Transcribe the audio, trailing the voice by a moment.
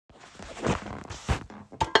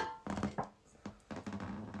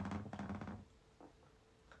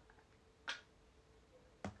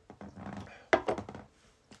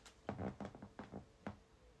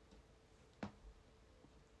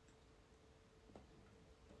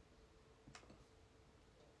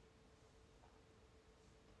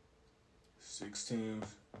6 teams.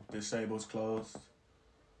 Disables closed.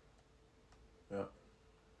 Yep.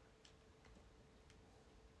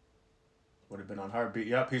 Would have been on Heartbeat.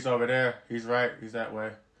 Yep, he's over there. He's right. He's that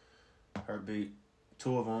way. Heartbeat.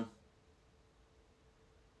 2 of them.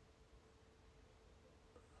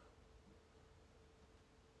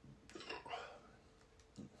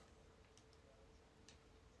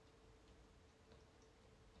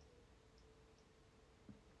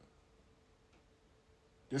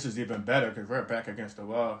 This is even better because we're back against the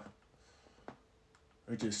wall.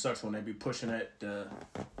 It just sucks when they be pushing it.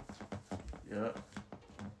 Yeah.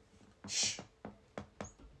 Shh.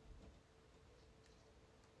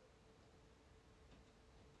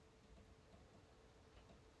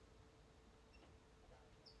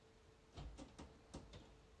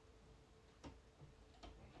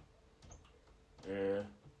 Yeah.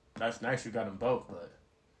 That's nice you got them both, but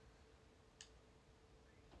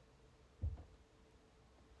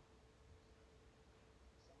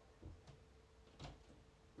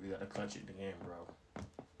we gotta clutch it again, bro.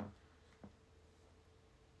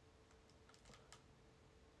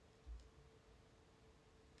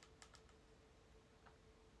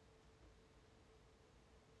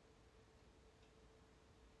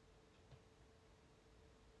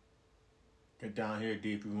 Get down here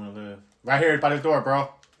deep if you want to live. Right here by this door, bro.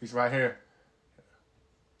 He's right here.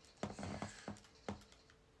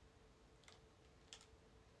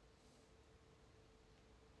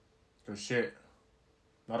 Good shit.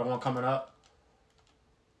 Another one coming up.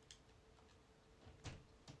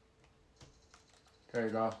 There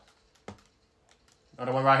you go.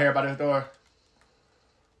 Another one right here by this door.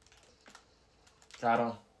 Got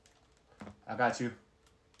him. I got you.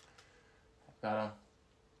 Got him.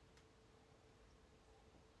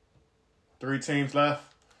 3 teams left.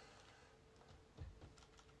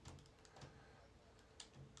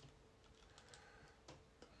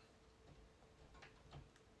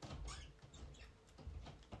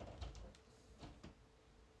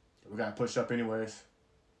 We gotta push up anyways.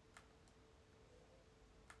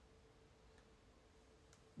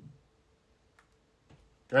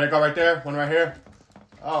 There you go right there. One right here.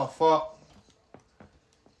 Oh, fuck.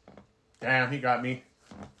 Damn, he got me.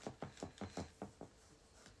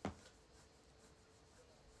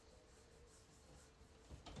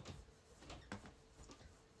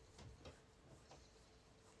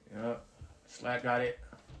 Yep. Slack got it.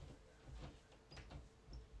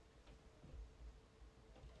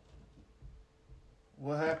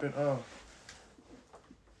 What happened? Oh.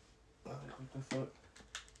 What the fuck?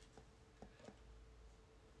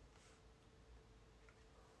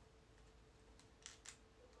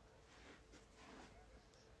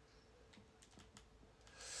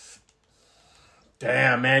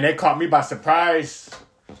 Damn, man, they caught me by surprise.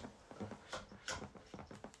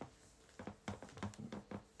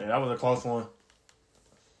 Yeah, that was a close one.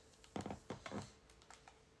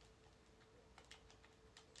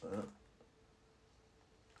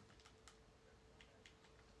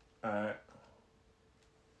 Alright.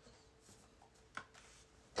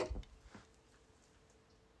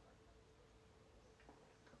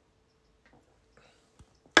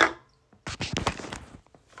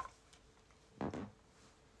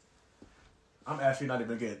 I'm actually not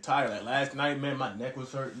even getting tired. Like last night, man, my neck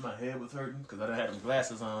was hurting, my head was hurting because I done had them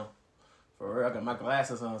glasses on. For real, I got my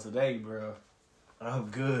glasses on today, bro. I'm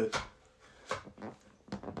good.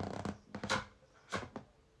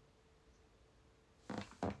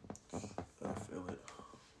 I feel it.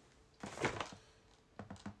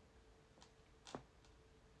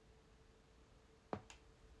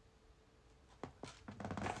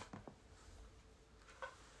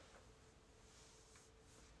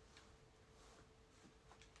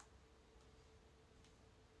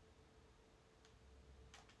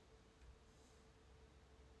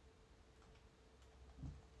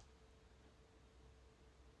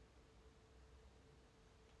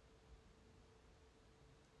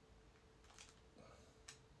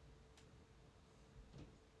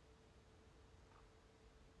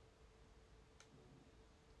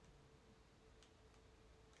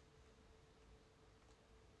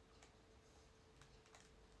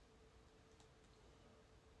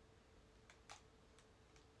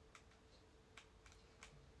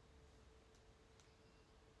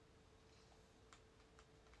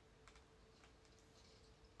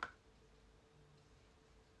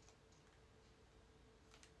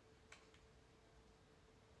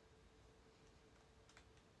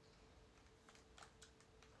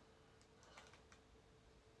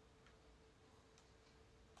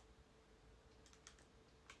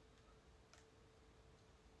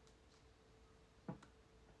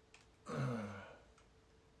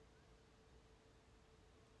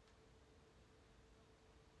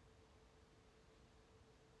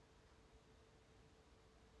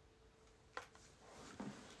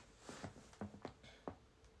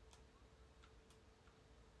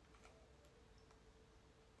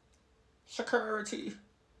 Security.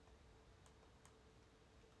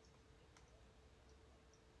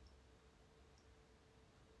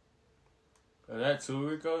 That too,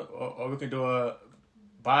 we go, or we can do a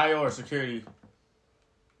bio or security.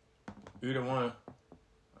 Either one.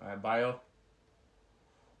 All right, bio.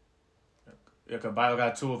 Yeah, cause bio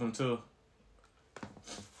got two of them too.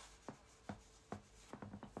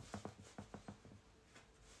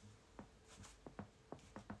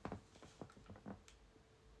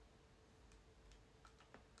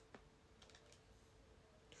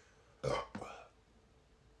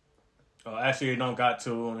 Oh, actually, it don't got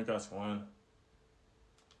two. Only got one.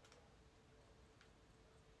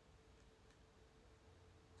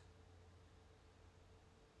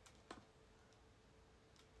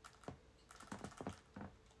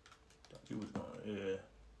 You was going, yeah.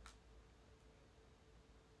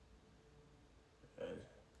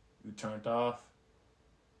 You turned off.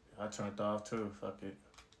 I turned off too. Fuck it.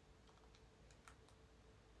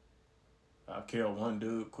 I killed one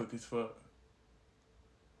dude quick as fuck.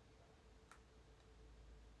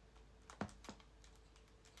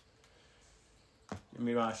 Give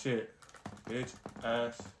me my shit, bitch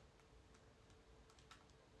ass.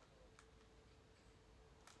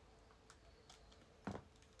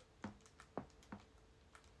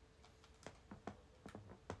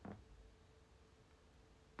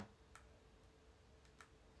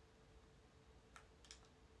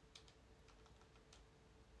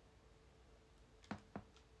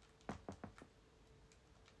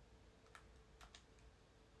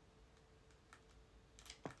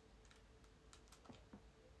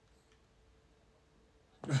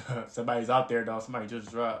 Somebody's out there though. Somebody just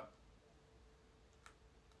dropped.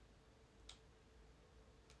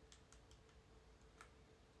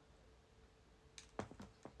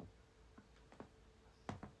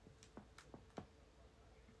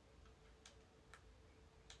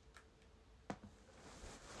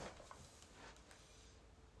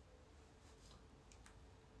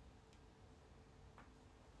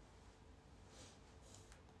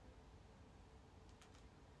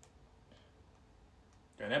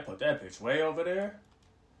 Damn, that put that bitch way over there.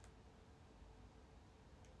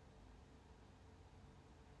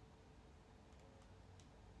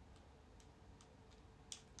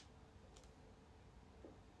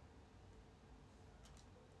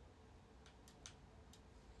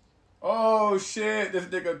 Oh shit, this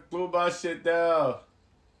nigga blew my shit down.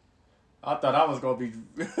 I thought I was gonna be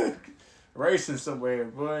racing somewhere,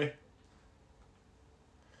 boy.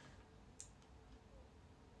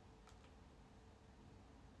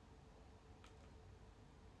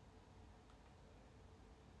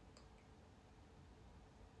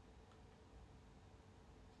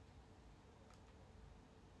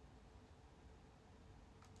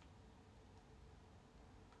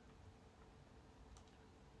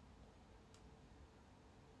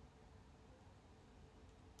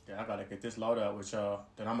 Yeah, I gotta get this load up with y'all.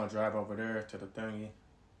 Then I'm gonna drive over there to the thingy.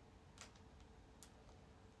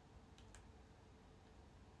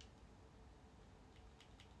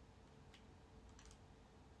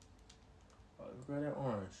 Oh, look at that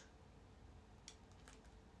orange.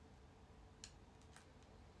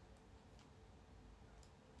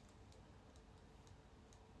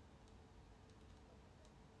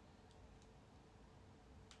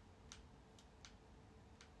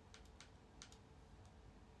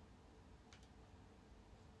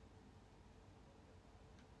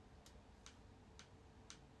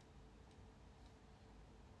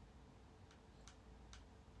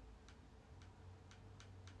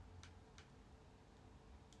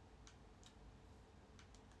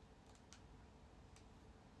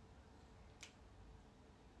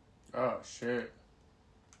 Oh shit.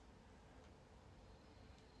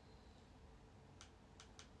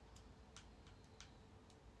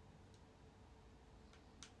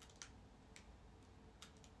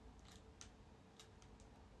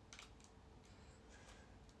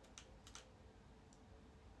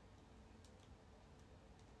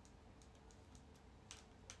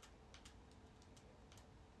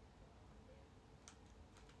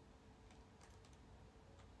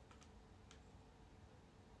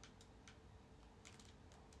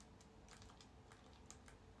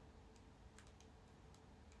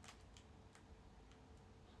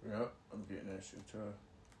 Yep, I'm getting that shit too.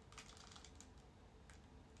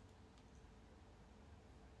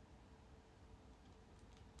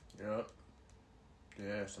 Yep.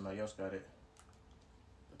 Yeah, somebody else got it.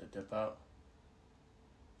 Put the dip out.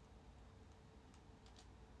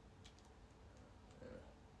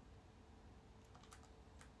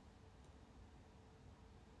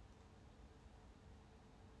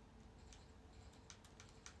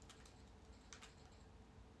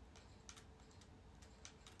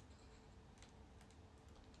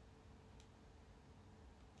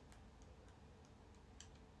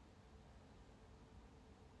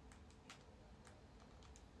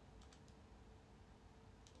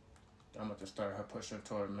 I'm about to start her pushing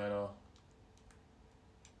toward middle.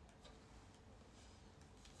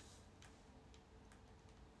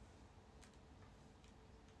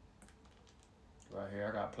 Right here,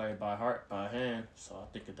 I got played by heart, by hand, so I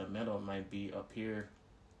think the middle might be up here,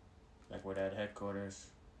 like where that headquarters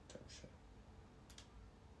type shit.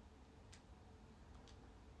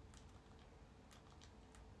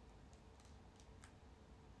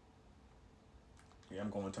 Yeah,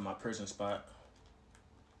 I'm going to my prison spot.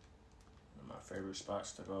 One of my favorite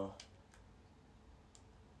spots to go.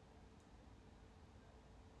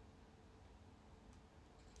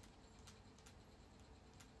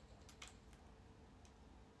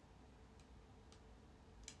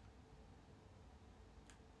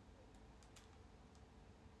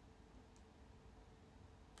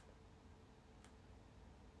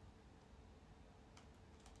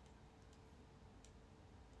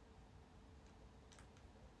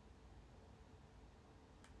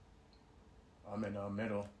 I'm in the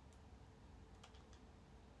middle.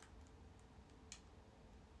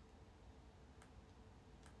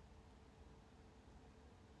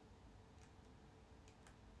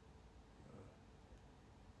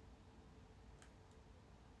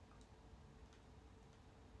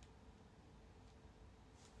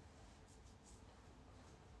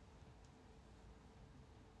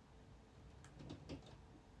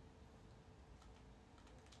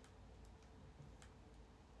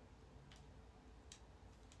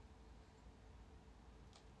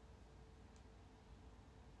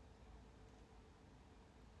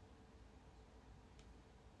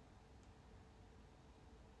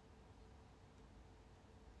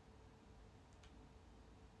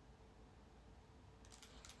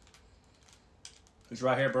 He's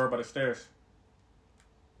right here, bro, by the stairs.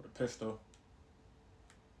 With a pistol.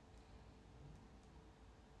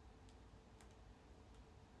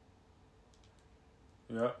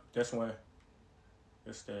 Yep, this way.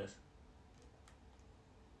 This stairs.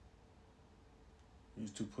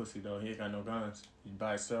 He's too pussy, though. He ain't got no guns. He's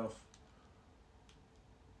by himself.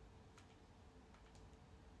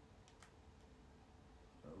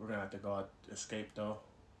 We're gonna have to go out, escape, though.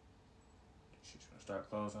 She's gonna start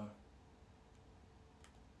closing.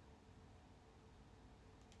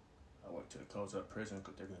 I'll wait till they close up prison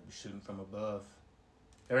because they're gonna be shooting from above.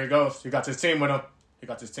 There he goes. He got his team with him. He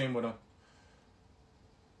got his team with him.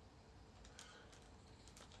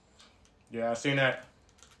 Yeah, I seen that.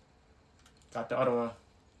 Got the other one.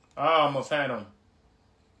 Oh, almost had him.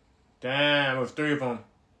 Damn, it was 3 of them.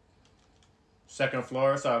 Second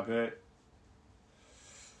floor, it's all good.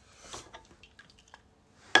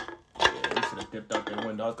 Yeah, we should have dipped out the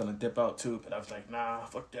window. I was gonna dip out too, but I was like, nah,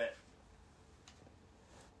 fuck that.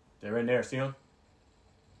 They're in there, see them?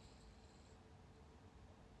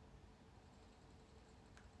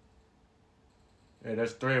 Yeah,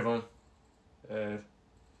 there's 3 of them.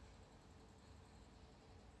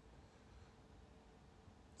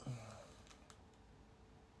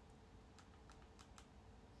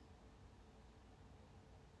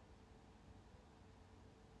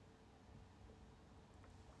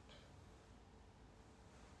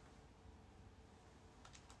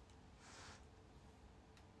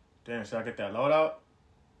 Damn, should I get that loadout?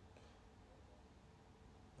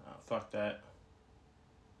 Oh, fuck that.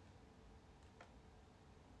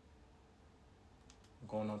 I'm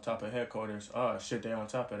going on top of headquarters. Oh, shit, they on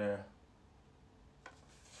top of there.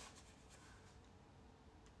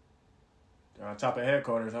 They're on top of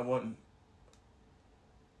headquarters. I wouldn't.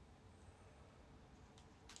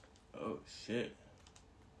 Oh, shit.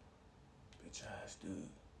 Bitch ass, dude.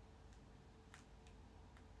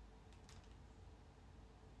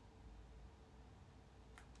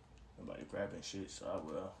 Nobody grabbing shit, so I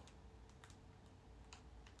will.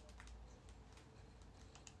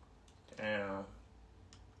 Damn.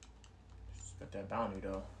 Just got that bounty,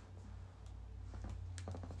 though.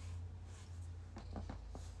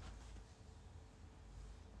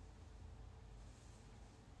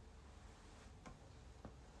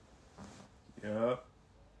 Yup.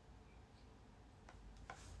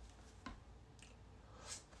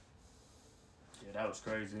 Yeah, that was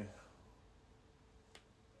crazy.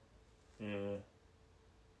 Yeah.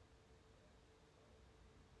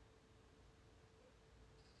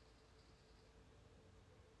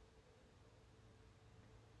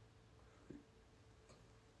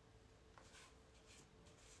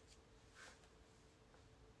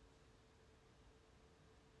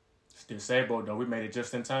 It's disabled, though. We made it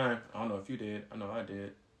just in time. I don't know if you did. I know I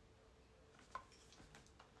did.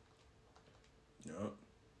 Yup.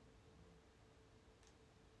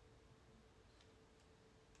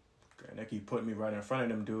 Okay, they keep putting me right in front of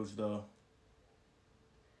them dudes, though.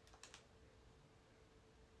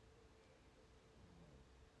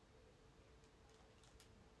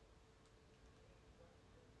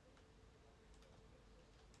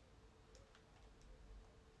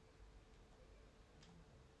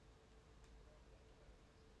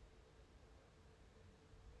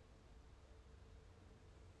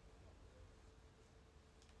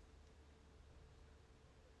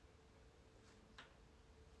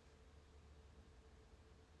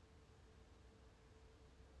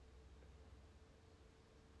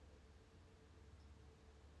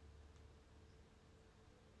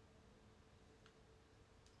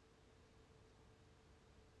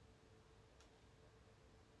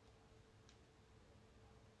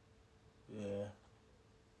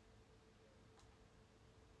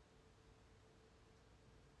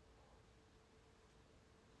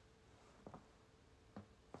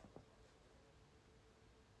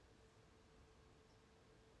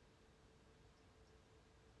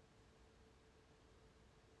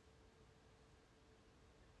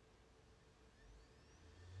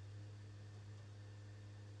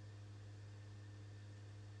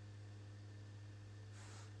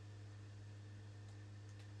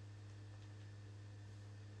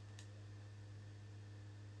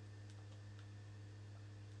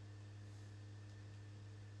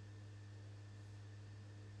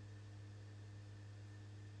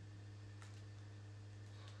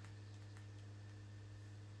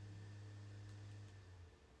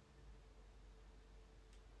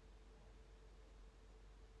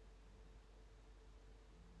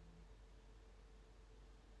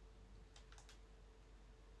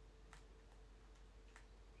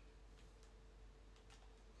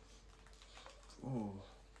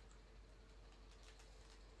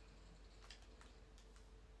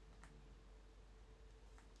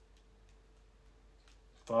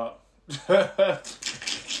 Fuck.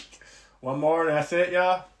 One more, and that's it,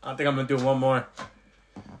 y'all. I think I'm gonna do one more.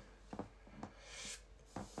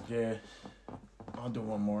 Yeah, I'll do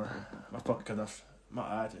one more. My fucking, cause my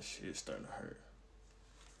eyes and shit starting to hurt.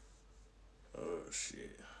 Oh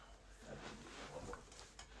shit.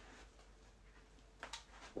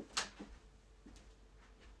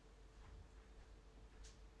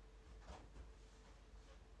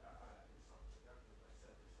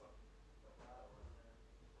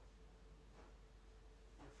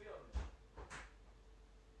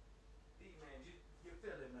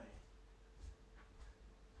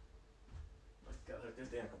 Gotta hook this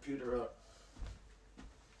damn computer up.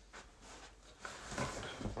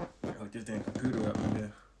 Hook this damn computer up,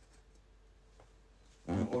 nigga.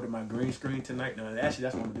 I'm gonna order my green screen tonight. No, actually,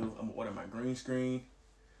 that's what I'm gonna do. I'm gonna order my green screen.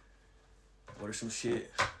 Order some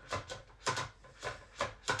shit.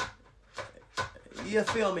 You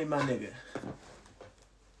feel me, my nigga?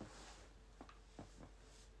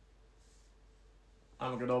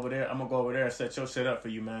 I'm gonna go over there and set your shit up for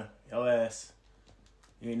you, man. Your ass.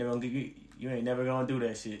 You ain't never gonna do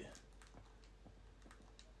that shit.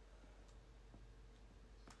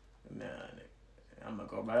 Nah, nigga. I'm gonna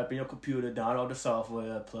go right up in your computer, download the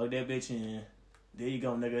software, plug that bitch in. There you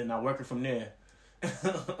go, nigga. Now working from there.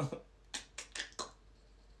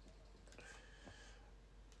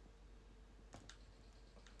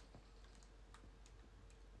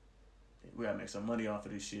 We gotta make some money off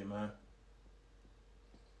of this shit, man.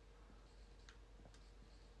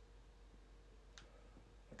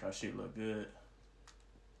 Look how shit look good.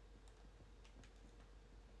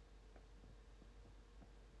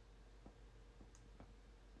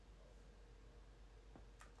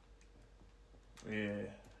 Yeah,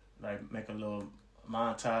 like make a little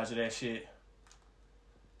montage of that shit.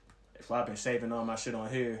 If I've been saving all my shit on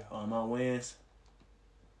here, on my wins.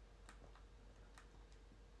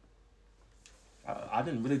 I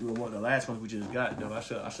didn't really do the last ones we just got though. I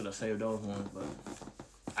should have saved those ones, but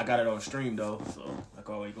I got it on stream though, so I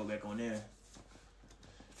can always go back on there.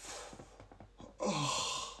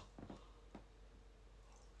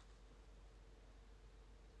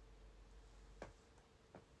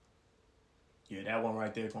 Yeah, that one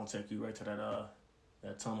right there is gonna take you right to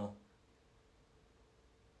that tunnel.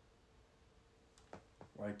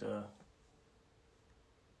 Right there.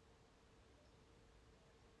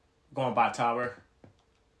 Going by tower.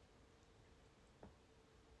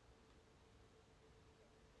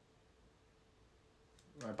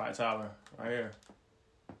 Right by tower. Right here.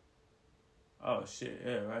 Oh shit,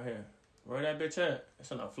 yeah, right here. Where that bitch at?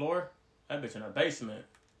 It's on the floor? That bitch in the basement.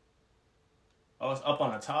 Oh, it's up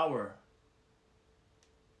on the tower.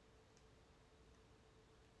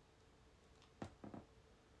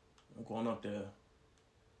 I'm going up there.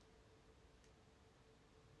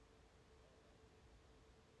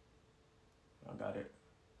 I got it.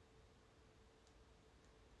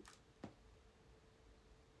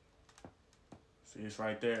 See, it's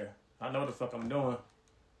right there. I know what the fuck I'm doing.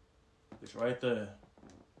 It's right there.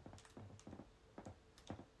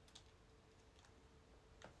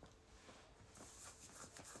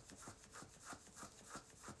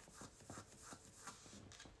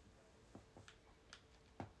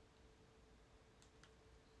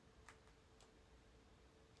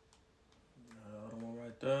 Other one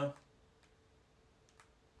right there.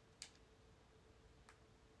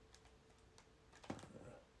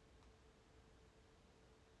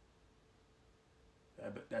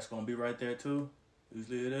 That's gonna be right there too.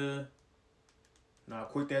 Usually it is. Know how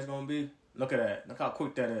quick that's gonna be? Look at that. Look how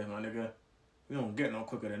quick that is, my nigga. We don't get no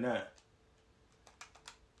quicker than that.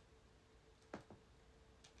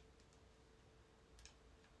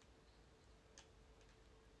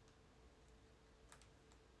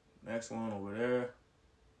 Next one over there.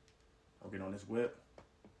 I'll get on this whip.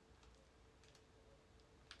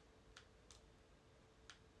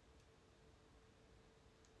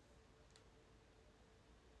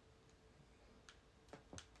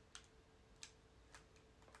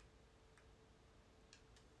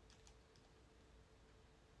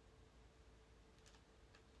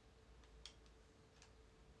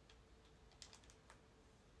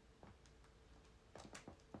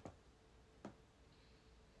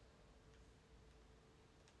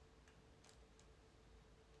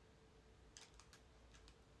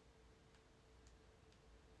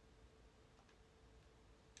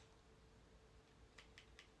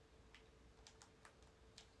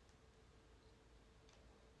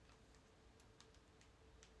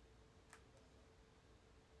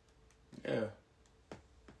 Yeah.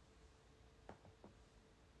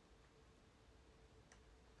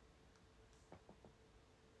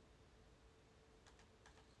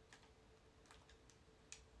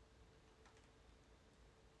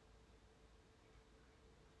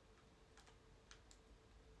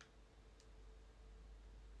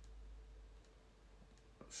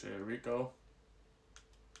 Shit, Rico.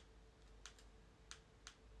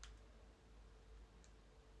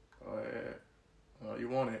 Go ahead. Oh, you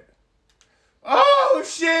want it? Oh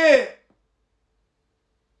shit!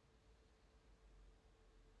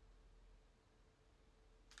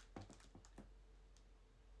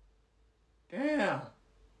 Damn.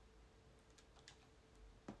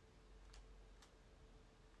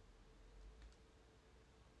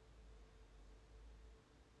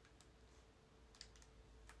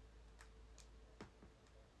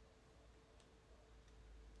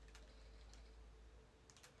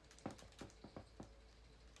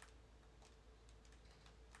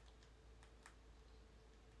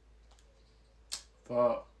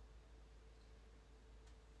 Fuck.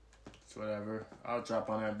 It's whatever. I'll drop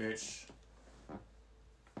on that bitch.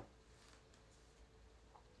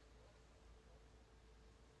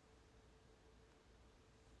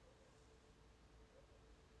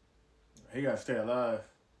 He gotta stay alive.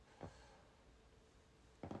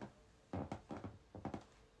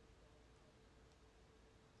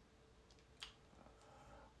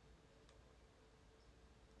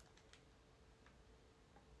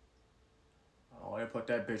 Oh, they put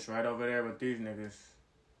that bitch right over there with these niggas.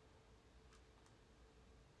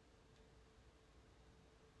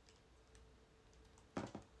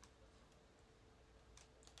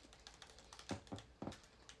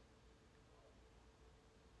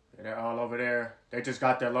 They're all over there. They just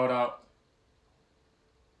got their load up.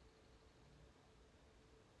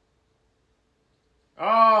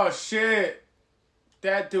 Oh, shit.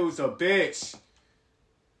 That dude's a bitch.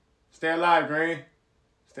 Stay alive, Green.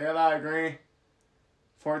 Stay alive, Green.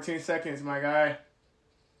 14 seconds, my guy.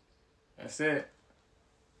 That's it.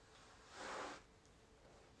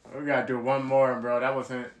 We gotta do one more, bro. That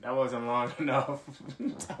wasn't long enough.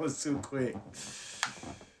 That was too quick.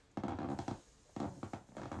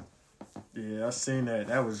 Yeah, I seen that.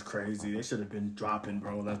 That was crazy. They should have been dropping,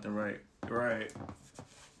 bro, left and right. Right.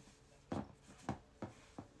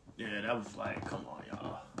 Yeah, that was like, come on,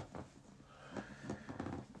 y'all.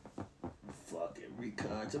 Fucking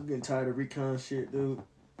recons. I'm getting tired of recon shit, dude.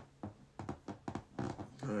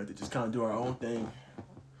 To just kind of do our own thing.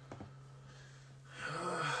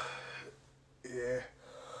 Yeah.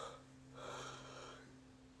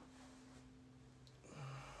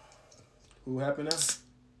 Who happened now?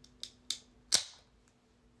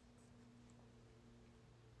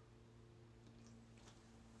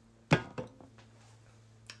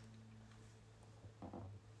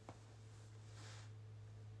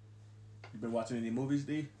 You been watching any movies,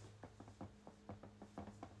 D?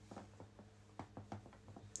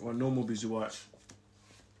 Or no movies you watch?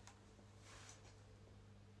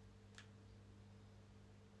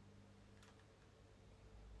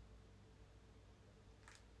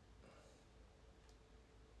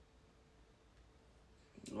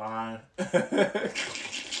 Lying.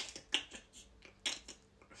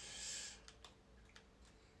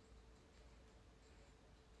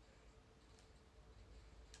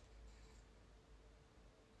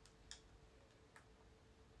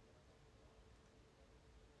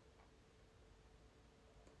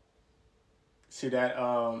 See that?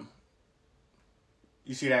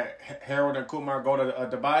 You see that Harold and Kumar go to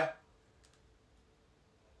Dubai?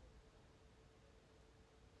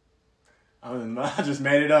 I just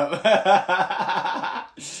made it up. I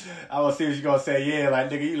will see what you gonna say. Yeah, like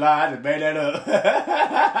nigga, you lie. I just made that up.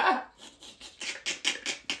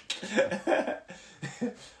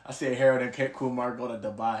 I said Harold and Kumar go to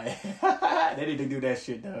Dubai. They need to do that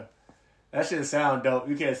shit though. That shit sound dope.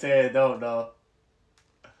 You can't say it don't though.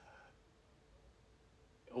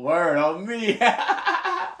 Word on me.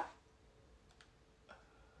 That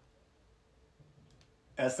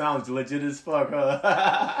sounds legit as fuck,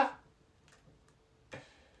 huh?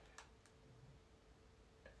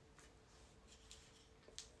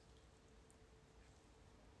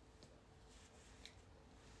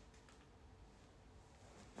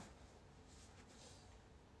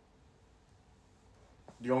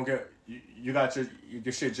 You gonna get you got your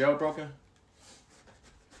shit jailbroken?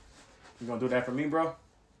 You gonna do that for me, bro?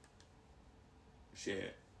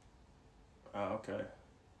 Shit. Oh, okay.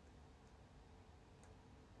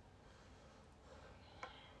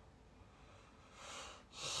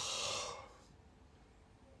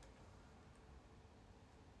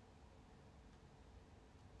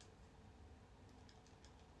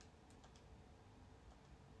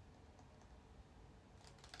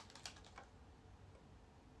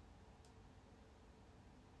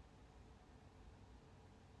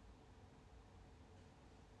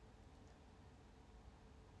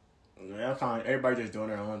 Yeah, everybody just doing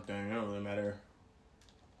their own thing. It don't really matter.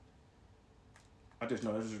 I just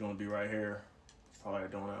know this is gonna be right here. Probably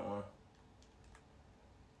doing that one.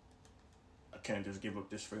 I can't just give up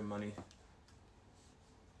this free money.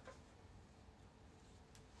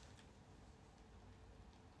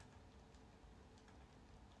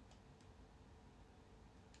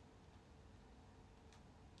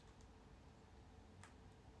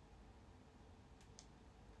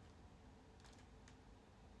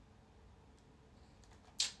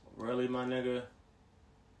 Really, my nigga?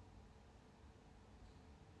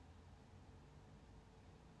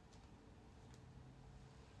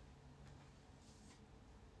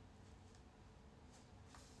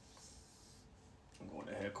 I'm going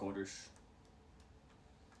to headquarters.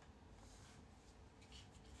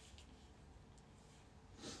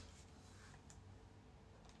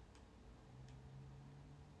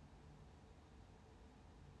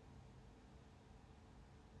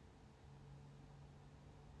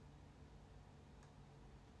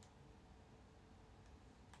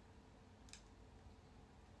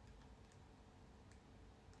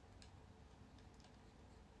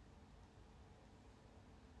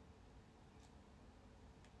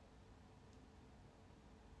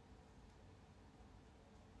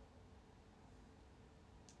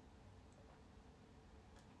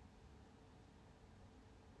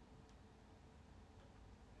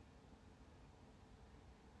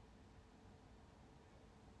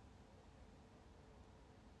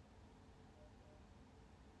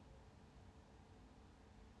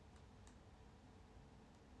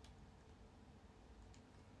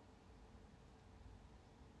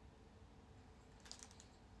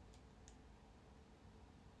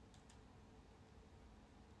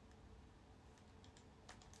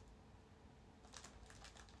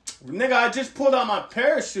 Nigga, I just pulled out my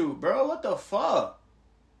parachute, bro. What the fuck?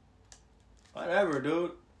 Whatever,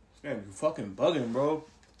 dude. This game is fucking bugging, bro.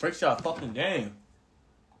 Fix y'all fucking game.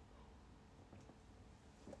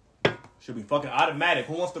 Should be fucking automatic.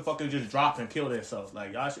 Who wants to fucking just drop and kill themselves?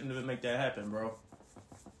 Like, y'all shouldn't even make that happen, bro.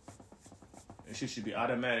 This shit should be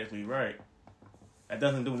automatically right. That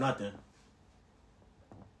doesn't do nothing.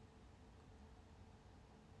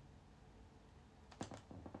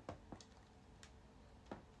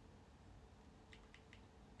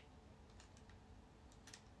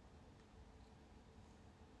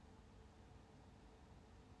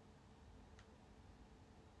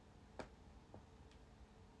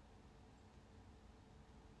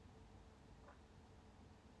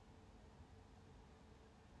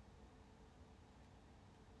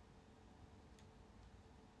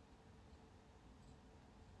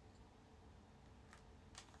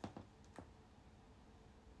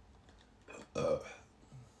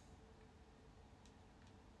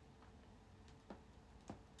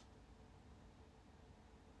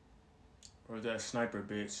 Where's that sniper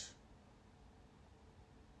bitch?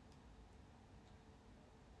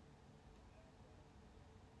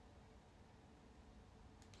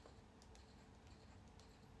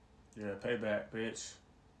 Yeah, payback, bitch.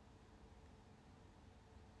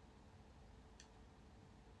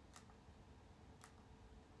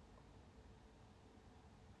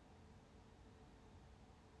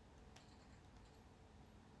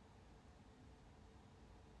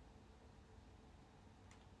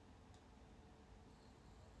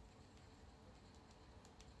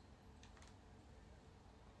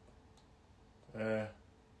 Yeah.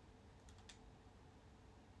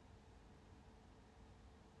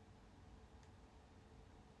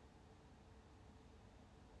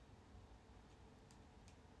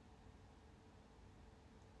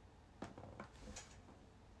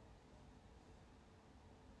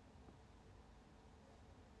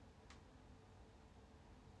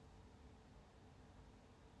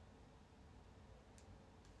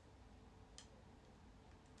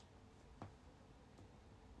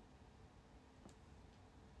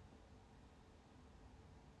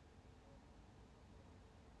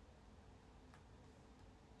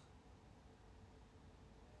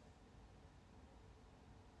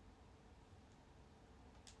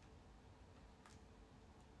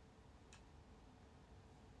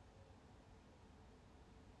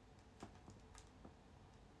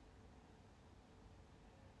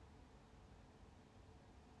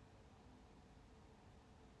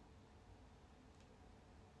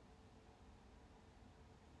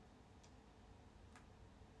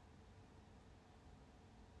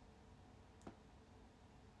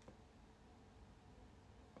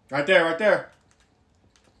 Right there, right there.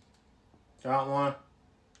 Count one.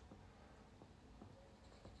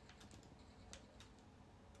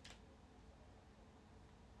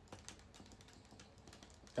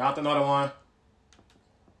 Count another one.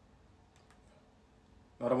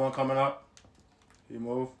 Another one coming up. You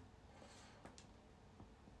move.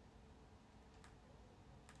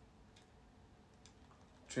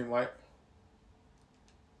 Team White.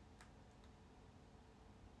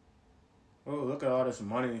 Oh, look at all this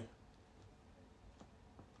money.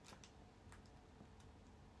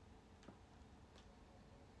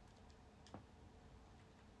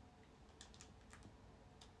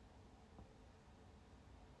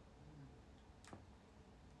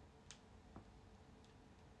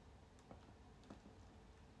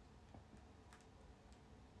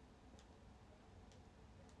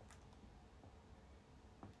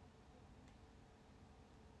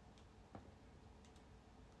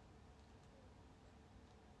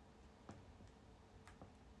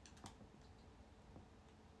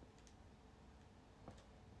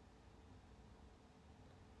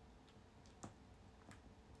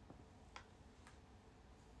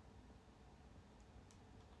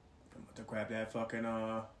 I'm about to grab that fucking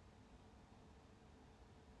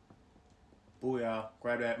booyah.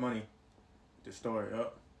 Grab that money. The story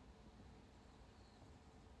up.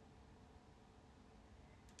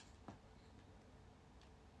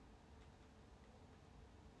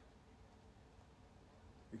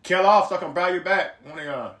 Kill off so I can buy you back. One of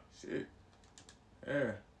y'all. Shit.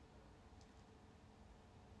 Yeah.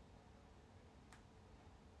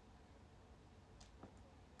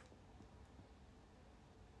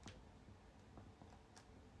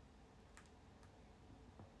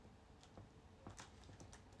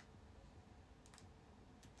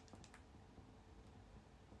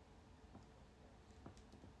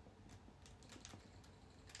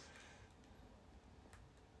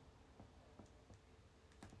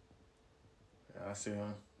 I see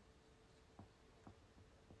him.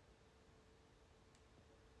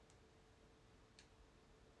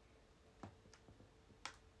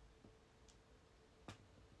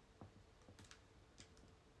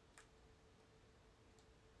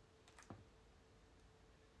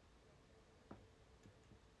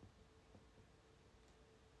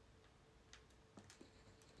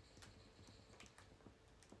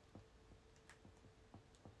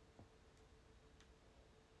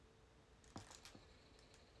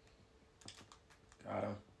 Got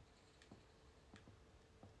him.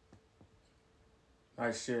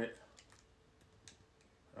 Nice shit.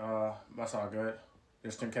 That's all good.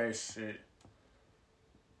 Just in case shit.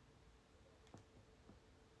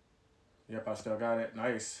 Yep, I still got it.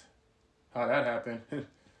 Nice. How'd that happen?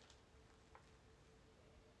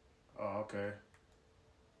 Oh, okay.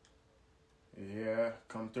 Yeah,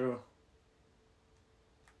 come through.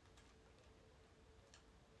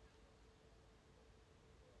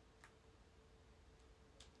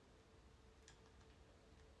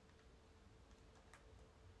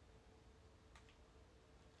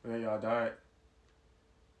 Yeah, y'all died.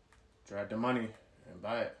 Drag the money and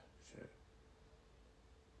buy it. Shit.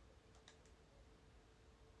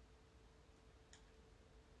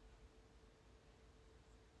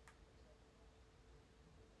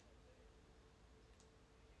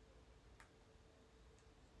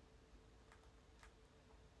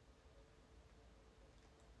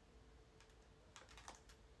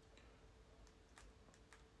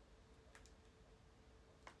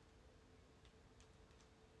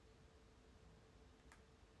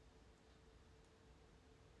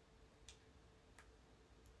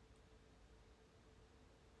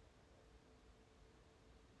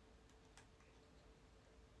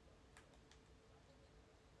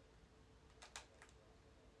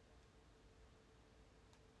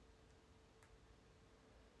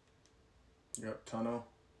 Yep, tunnel.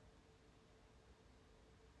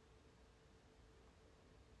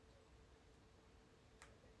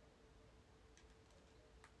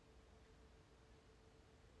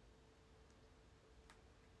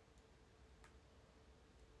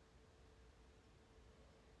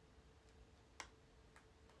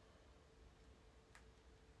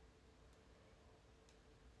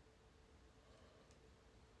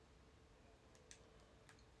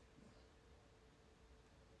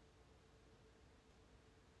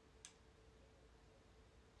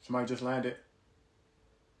 Somebody just landed.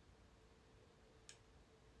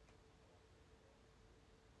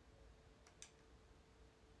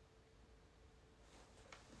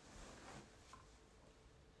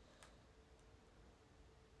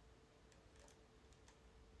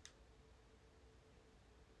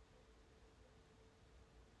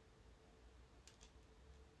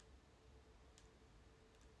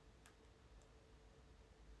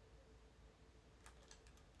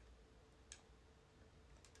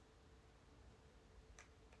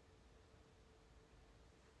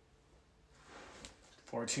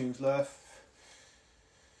 Four teams left.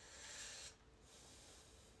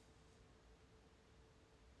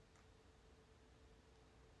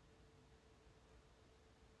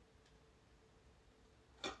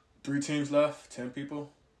 3 teams left, 10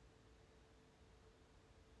 people.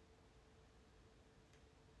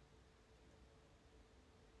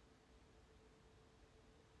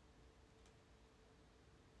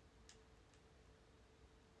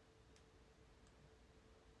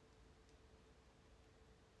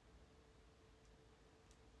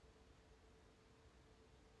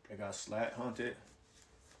 They got Slat Hunted.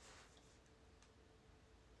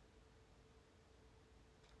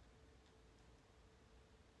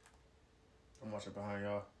 I'm watching behind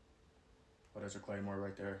y'all. Oh, there's a Claymore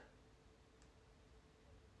right there.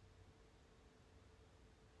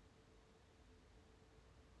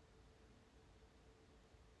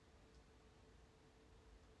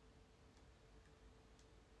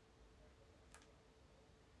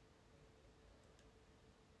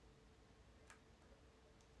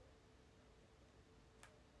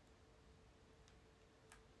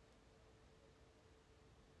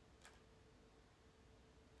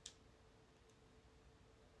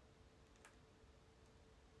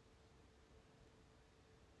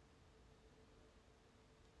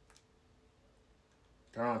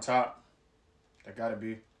 They're on top. They gotta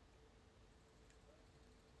be.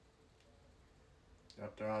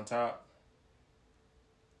 Yep, they're on top.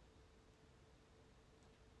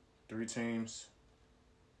 3 teams.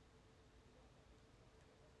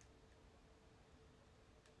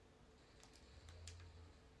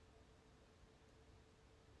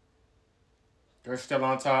 They're still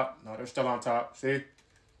on top. No, they're still on top. See?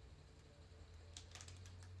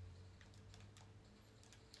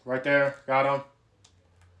 Right there. Got him.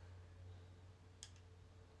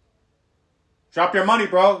 Drop your money,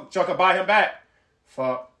 bro. Chuck could buy him back.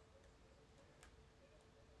 Fuck.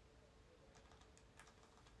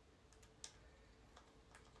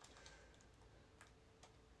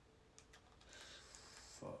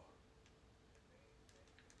 Fuck.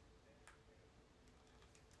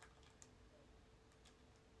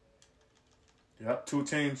 Yep, 2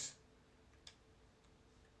 teams.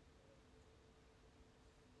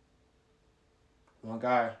 One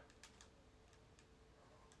guy.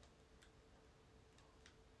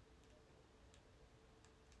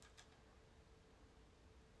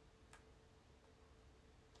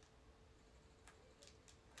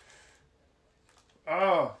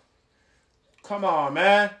 Oh. Come on,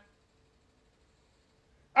 man.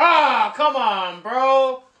 Ah, come on,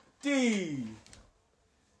 bro. D.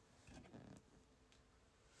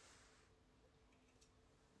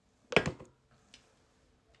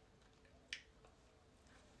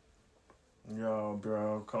 Yo,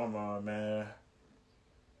 bro, come on, man.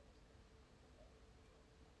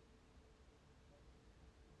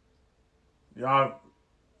 Y'all.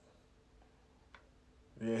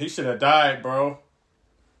 Yeah, he should have died, bro.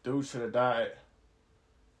 Dude should have died.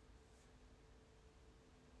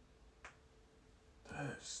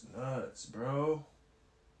 That's nuts, bro.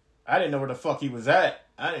 I didn't know where the fuck he was at.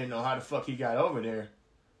 I didn't know how the fuck he got over there.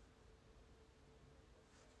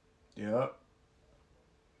 Yep.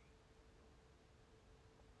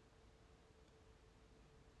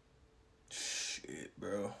 Shit,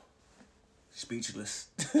 bro. Speechless.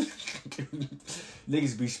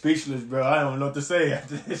 Niggas be speechless, bro. I don't know what to say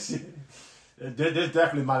after this shit. This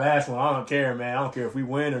definitely my last one. I don't care, man. I don't care if we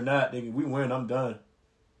win or not. Nigga, if we win, I'm done.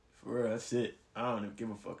 For real, that's it. I don't even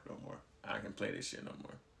give a fuck no more. I can play this shit no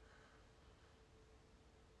more.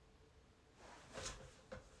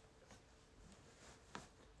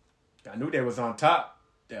 I knew they was on top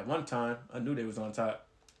that one time. I knew they was on top.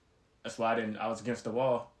 That's why I was against the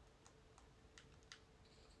wall.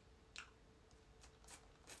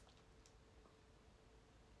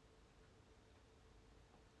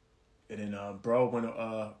 And then, bro, when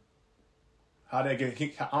how they get?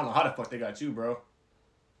 I don't know how the fuck they got you, bro.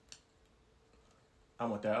 I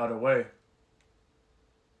went that other way.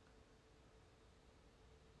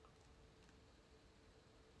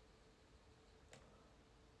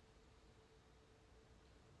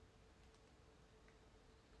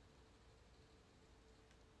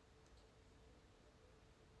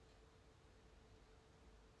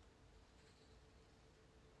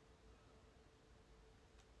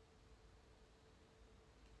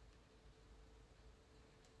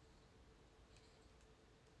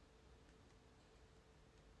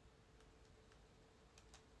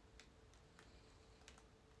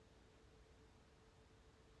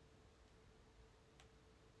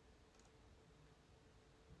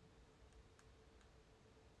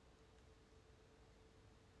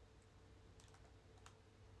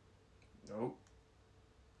 Nope.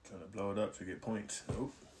 Trying to blow it up to get points.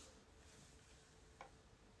 Nope.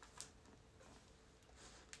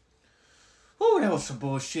 Oh, that was some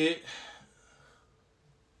bullshit.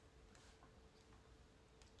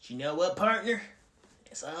 you know what, partner?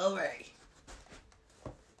 It's all right.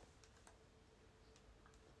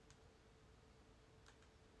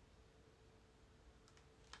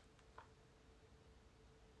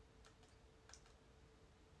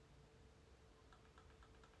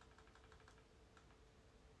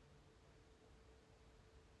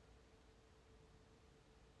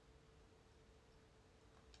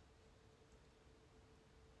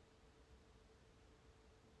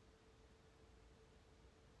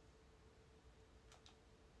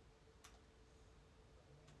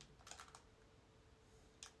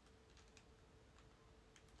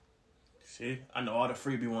 See, I know all the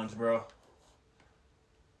freebie ones, bro.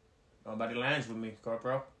 Nobody lands with me,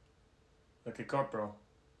 Corporal. Look at Corporal.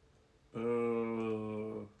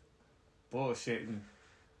 Bullshitting.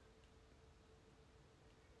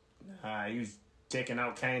 Nah, he was taking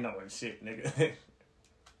out Kano and shit, nigga. This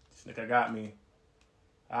nigga got me.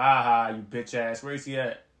 Aha, you bitch ass. Where's he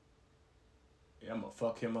at? Yeah, I'm gonna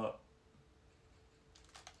fuck him up.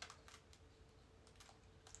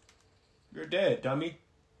 You're dead, dummy.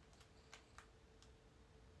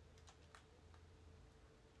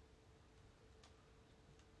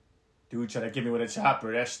 Dude tried to get me with a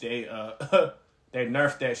chopper. That shit, they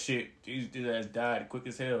nerfed that shit. These ass died quick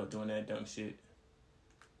as hell doing that dumb shit.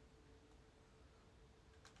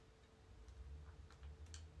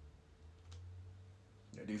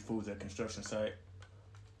 Yeah, these fools at construction site.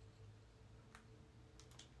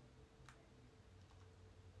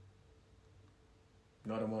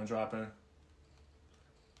 Another one dropping.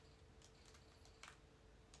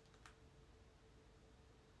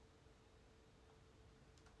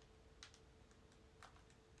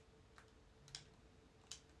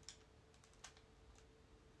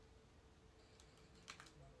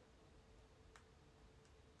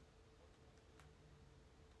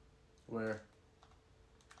 Where?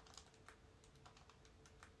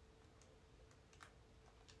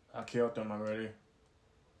 I killed them already.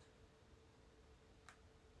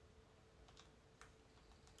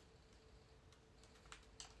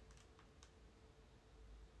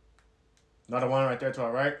 Another one right there to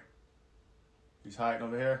our right. He's hiding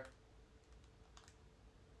over here.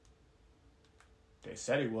 They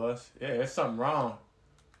said he was. Yeah, there's something wrong.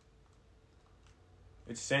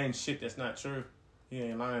 It's saying shit that's not true. He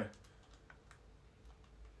ain't lying.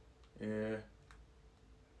 Yeah.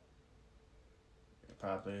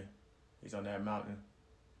 Probably. He's on that mountain.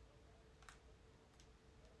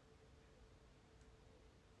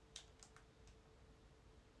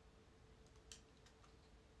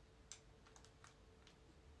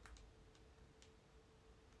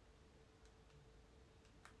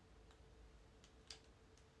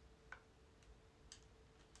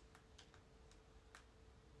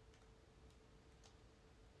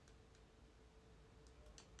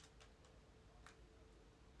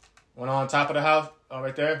 One on top of the house. Oh,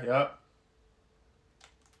 right there. Yup.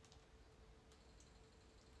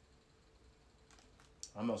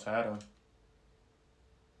 Almost had him.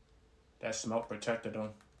 That smoke protected him.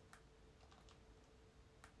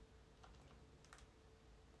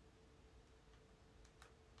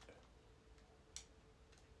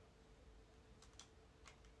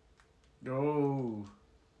 Yo.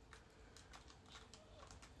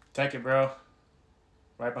 Take it, bro.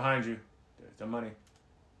 Right behind you. There's the money.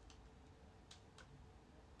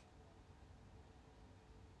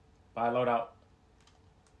 Buy loadout.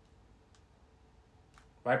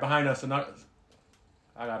 Right behind us. I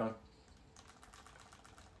got him.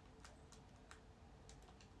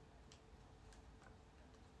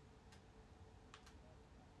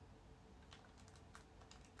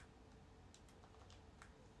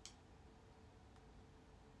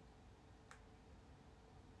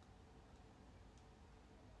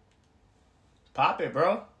 Pop it,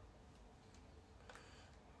 bro.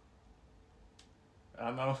 I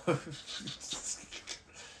know.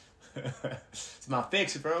 It's my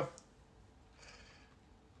fix, bro.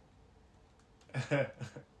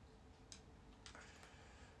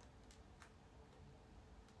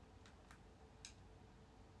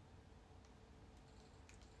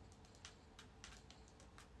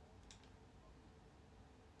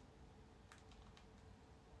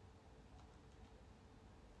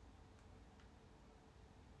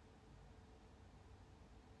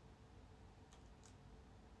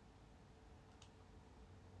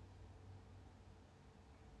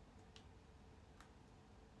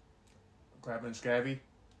 Grabbing Scabby.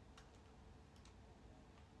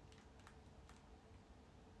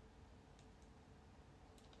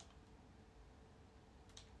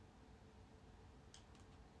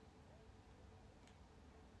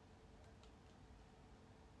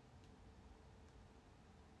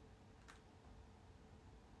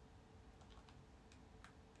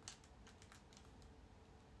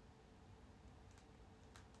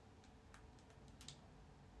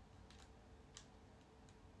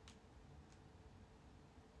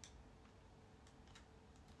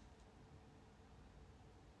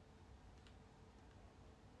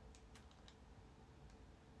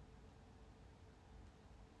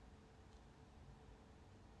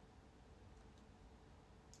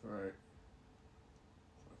 Right.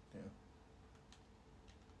 Yeah.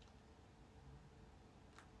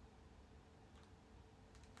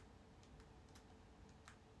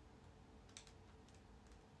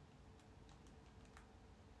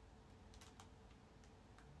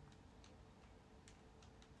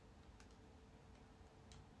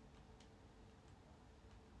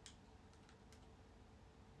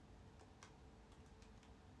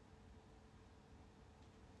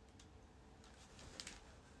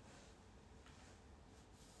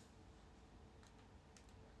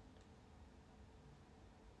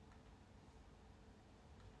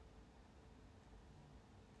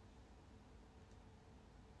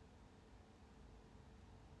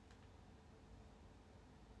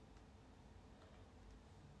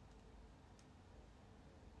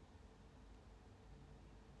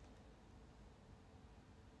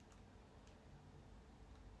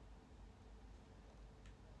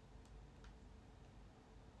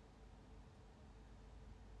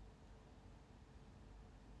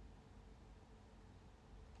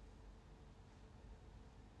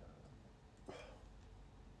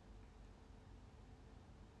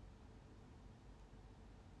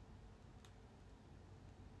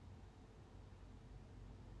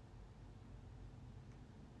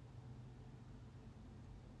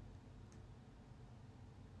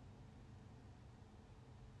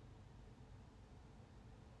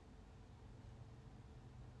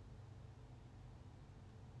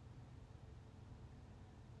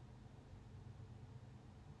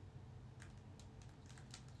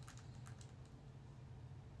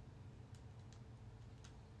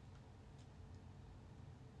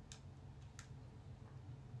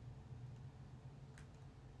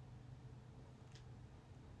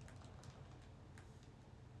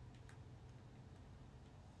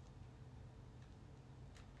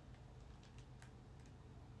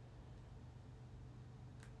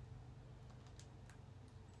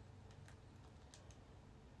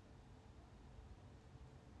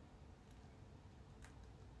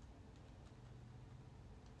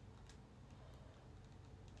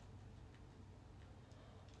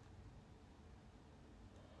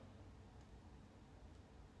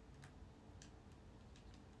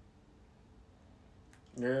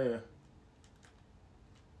 Yeah.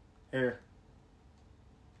 Here.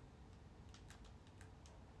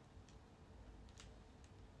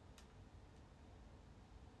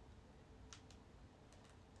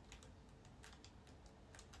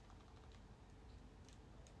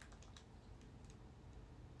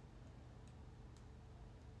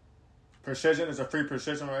 Precision is a free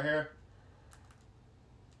precision right here.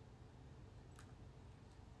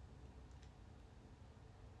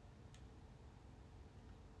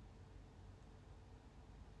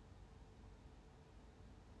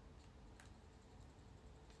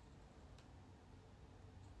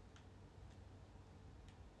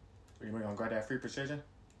 You gonna grab that free precision?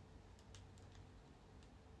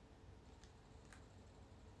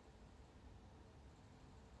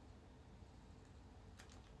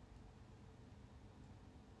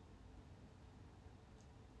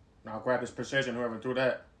 Now grab this precision, whoever threw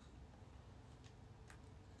that.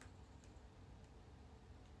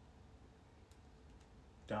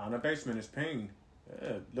 Down in the basement is pain.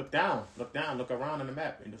 Yeah, look down, look around on the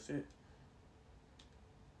map, and you'll see it.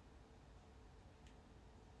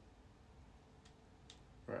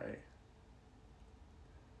 Right.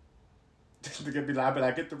 This nigga be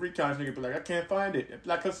like, get the recon. Nigga be like, I can't find it. It be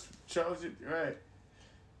like, us shows it. Right.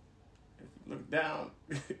 Look down.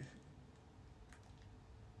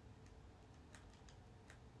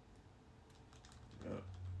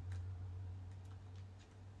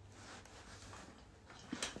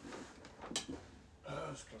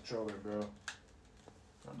 Let's control it, bro.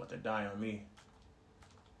 I'm about to die on me.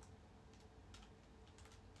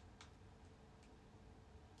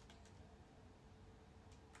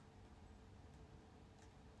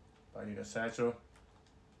 I need a satchel.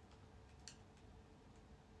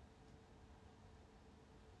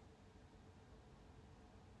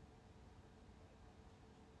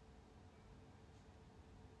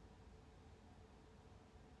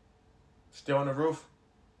 Still on the roof?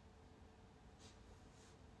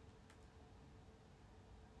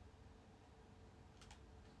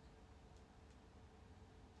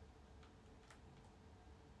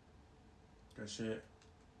 Good shit.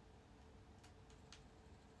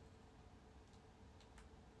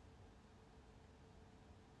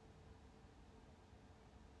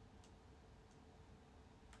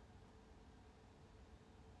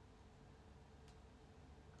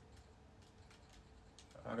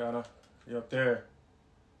 I got him. He up there.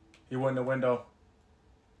 He went in the window.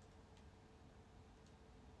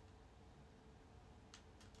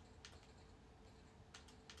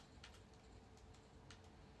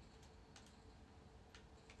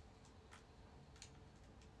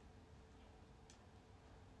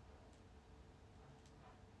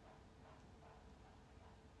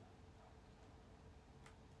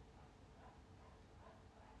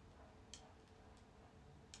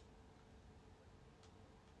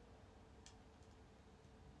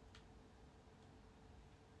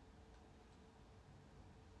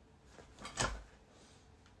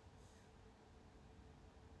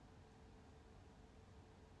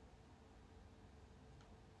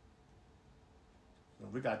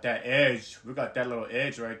 We got that edge. We got that little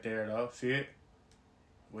edge right there, though. See it?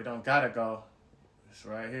 We don't gotta go. It's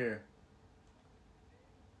right here.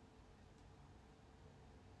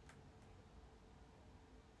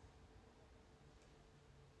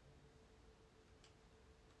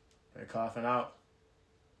 They're coughing out.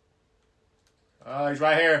 Oh, he's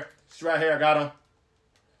right here. He's right here. I got him.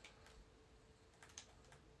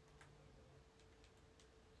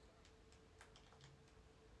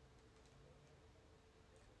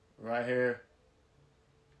 Right here.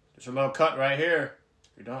 There's a little cut right here.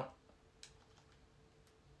 You don't.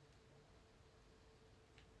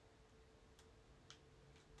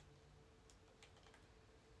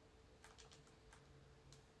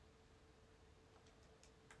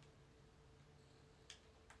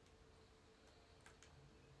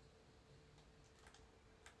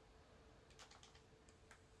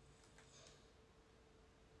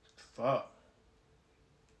 Fuck.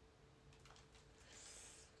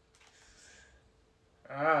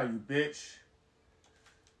 Ah, you bitch.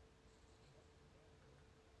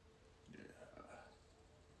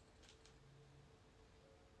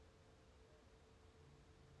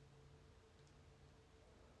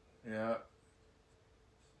 Yeah.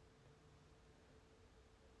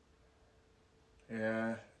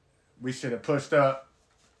 Yeah. We should have pushed up.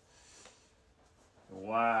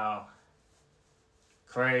 Wow.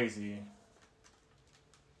 Crazy.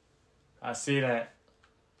 I see that.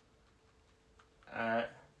 Alright.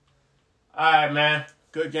 Alright, man.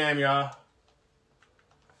 Good game, y'all.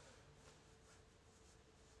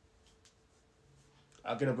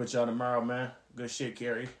 I'll get up with y'all tomorrow, man. Good shit,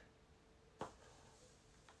 Gary.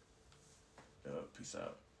 Peace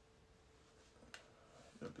out.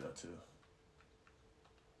 Love y'all too.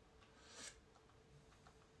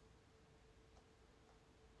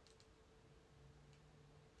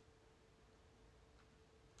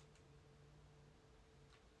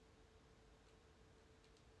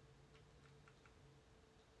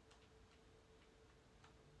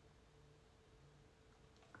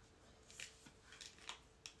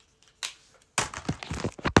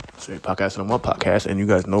 So podcast on my podcast, and you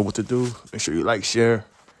guys know what to do. Make sure you like, share,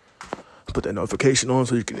 put that notification on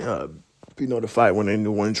so you can be notified when a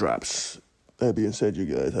new one drops. That being said, you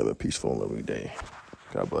guys have a peaceful and loving day.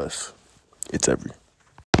 God bless. It's every.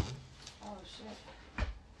 Oh shit!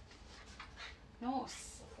 No,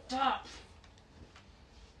 stop.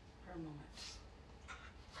 For a moment.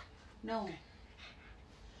 No.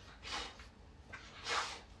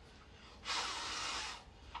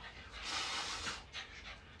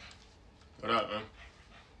 What up, man?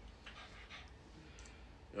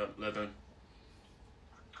 Yep, living.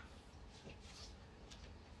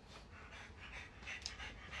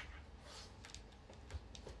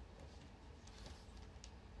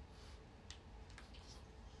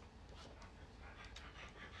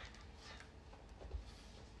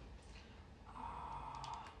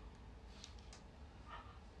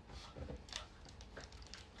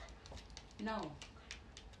 No.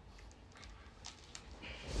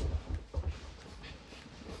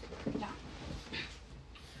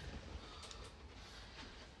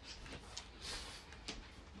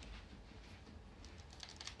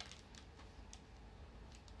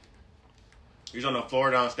 He's on the floor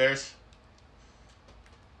downstairs.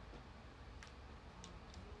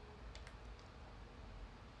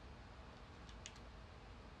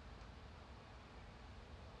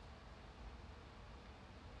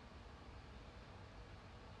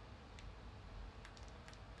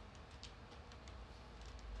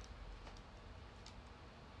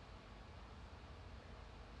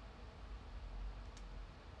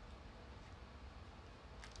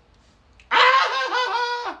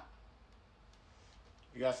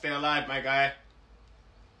 You gotta stay alive, my guy.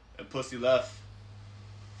 That pussy left.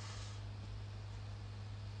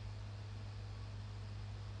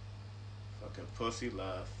 Fucking pussy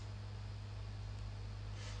left.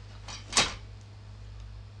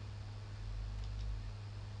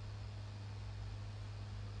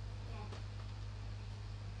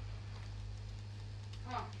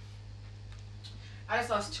 I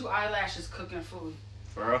just lost 2 eyelashes cooking food.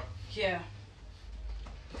 For real? Yeah.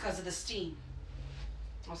 Because of the steam.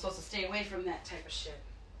 I'm supposed to stay away from that type of shit.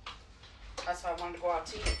 That's why I wanted to go out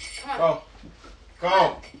to eat. Come on. Go.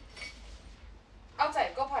 Go.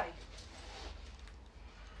 Outside. Go potty.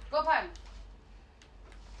 Go potty.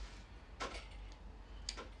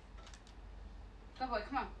 Go boy.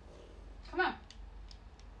 Come on. Come on.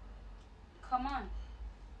 Come on.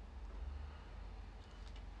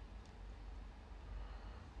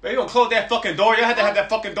 Baby, you gonna close that fucking door? You had to have that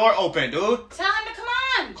fucking door open, dude. Tell him to come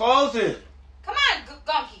on. Close it. Come on,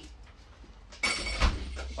 Gonky.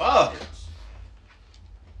 Oh.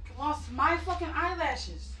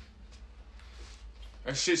 eyelashes.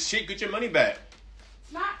 That shit's cheap. Get your money back.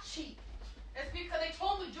 It's not cheap. It's because they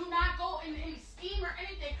told me do not go in any steam or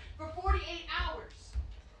anything for 48 hours.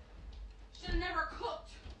 Should have never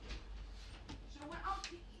cooked. Should have went out to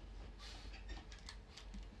eat.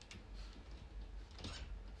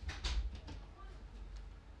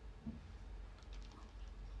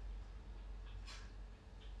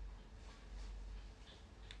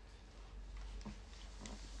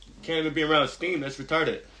 Can't even be around steam. That's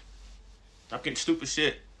retarded. I'm getting stupid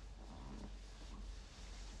shit.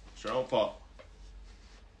 It's your own fault.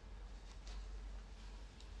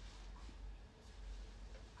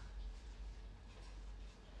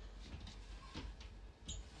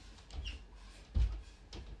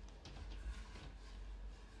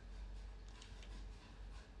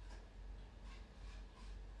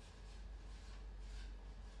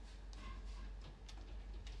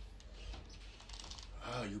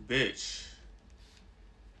 Oh, you bitch.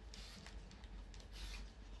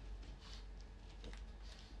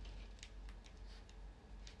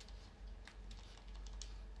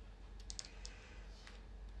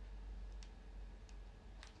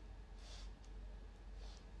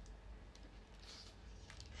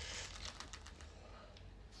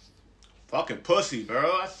 Fucking pussy,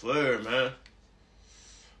 bro. I swear, man.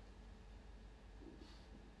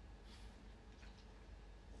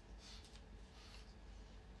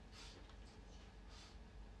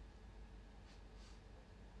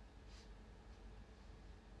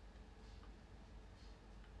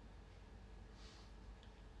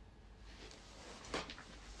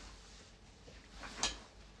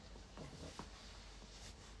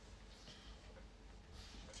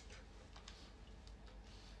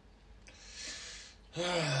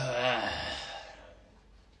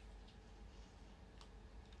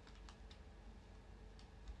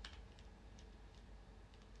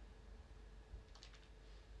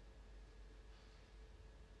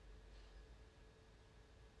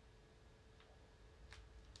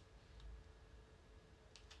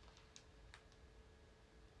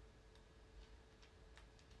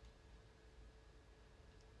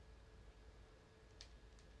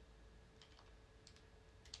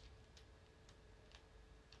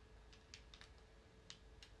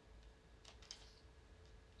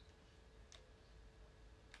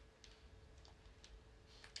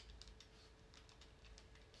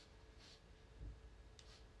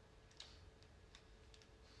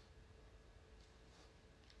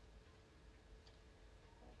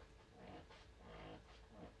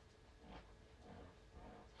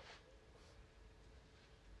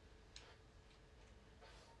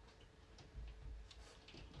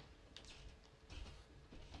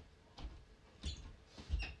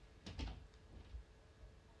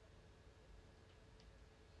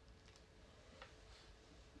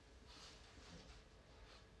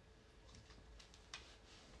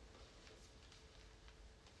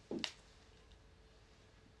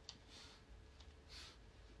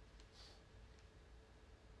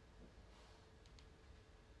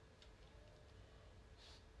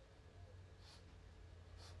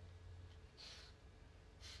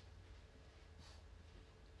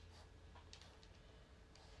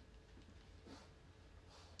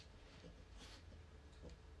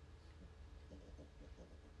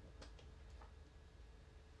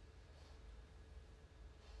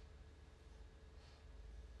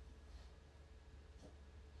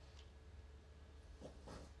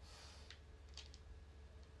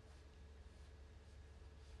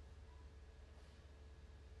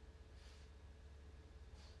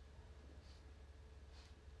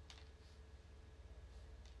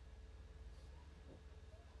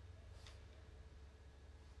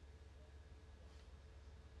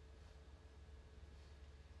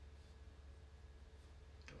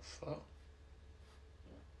 Fuck.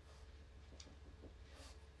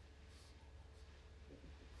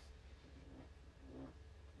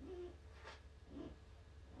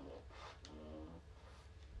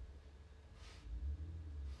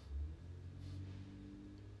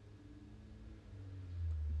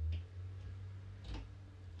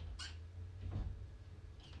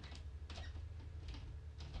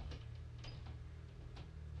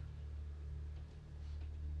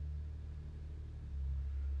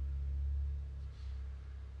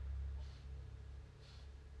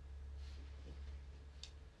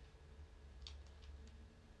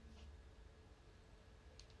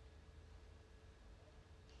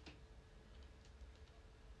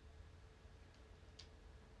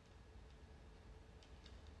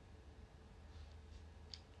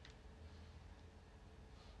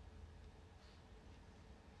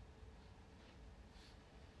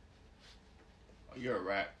 Oh, you're a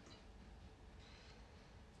rat.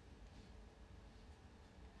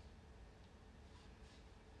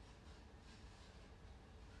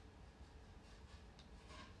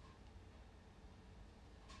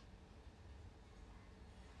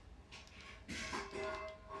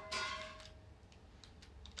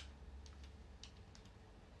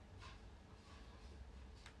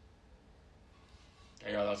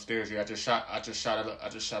 Hey, y'all upstairs. Yeah, I just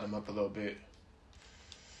shot him up a little bit.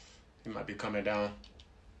 He might be coming down.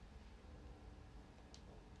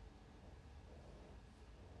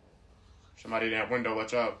 Somebody in that window,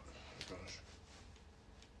 watch out. Oh, gosh.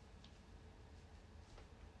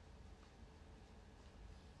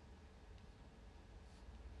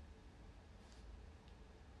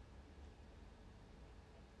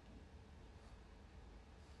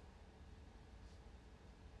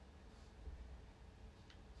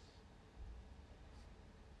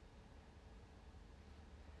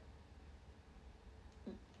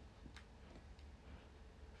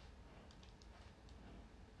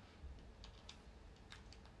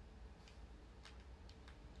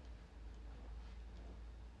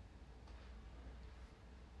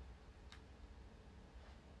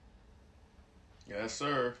 Yes,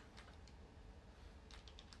 sir.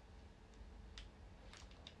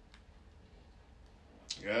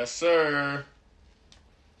 Yes, sir.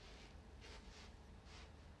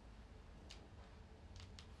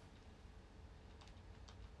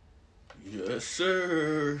 Yes,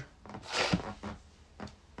 sir.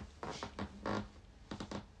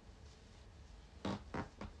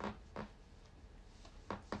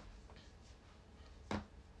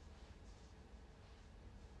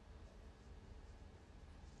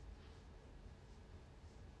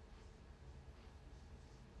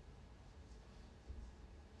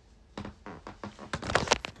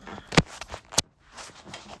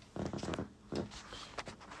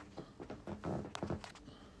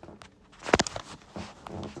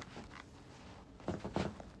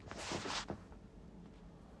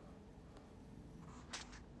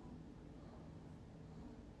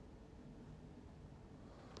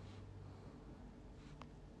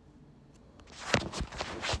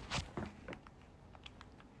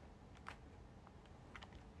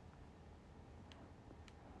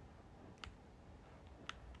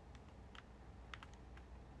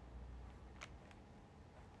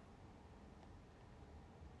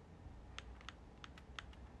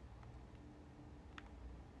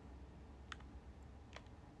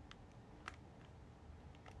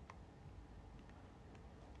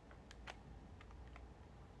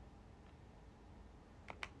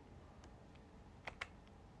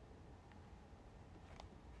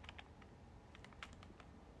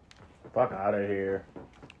 Fuck out of here.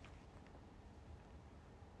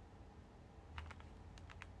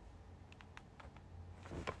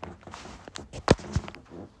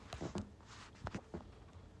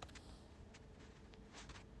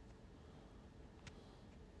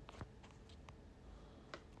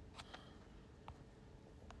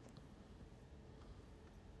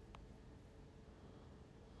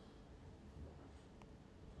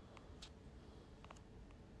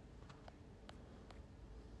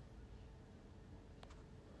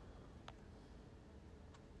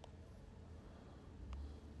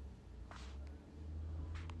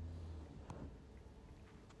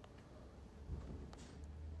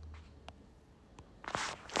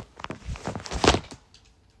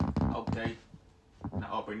 Okay.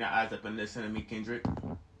 Now open your eyes up and listen to me, Kendrick.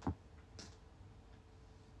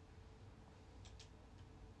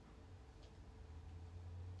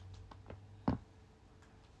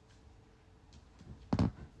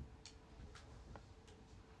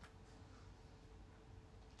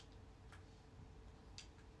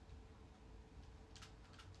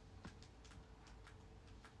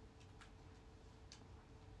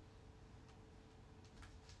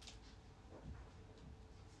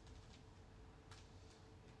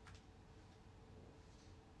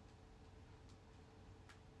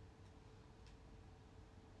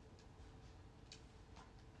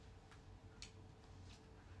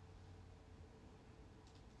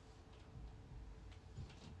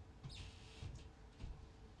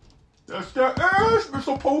 That's the ass,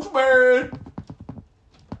 Mr. Postman!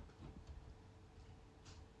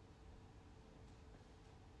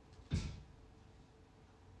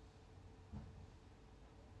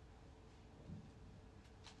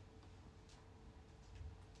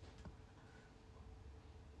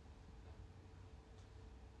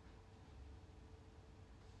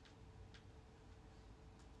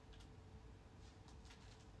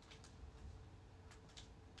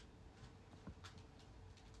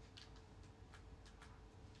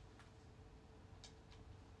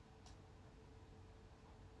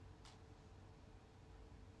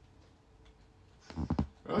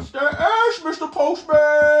 That's the ass, Mr.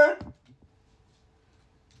 Postman!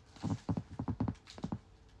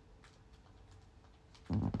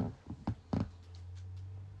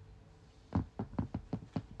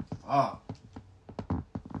 Ah.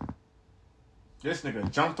 This nigga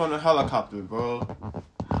jumped on the helicopter, bro.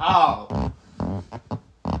 How?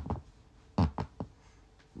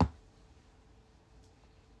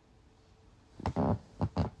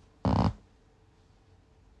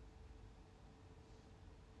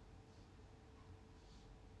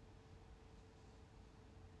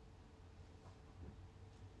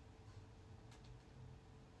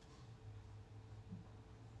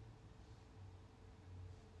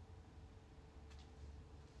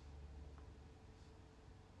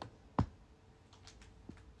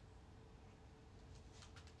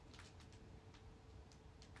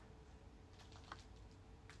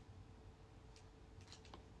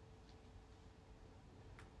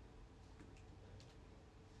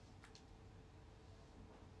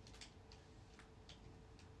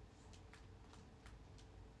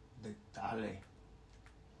 Dale.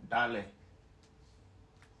 Dale.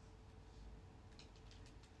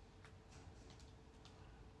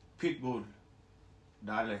 Pitbull.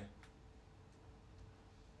 Dale.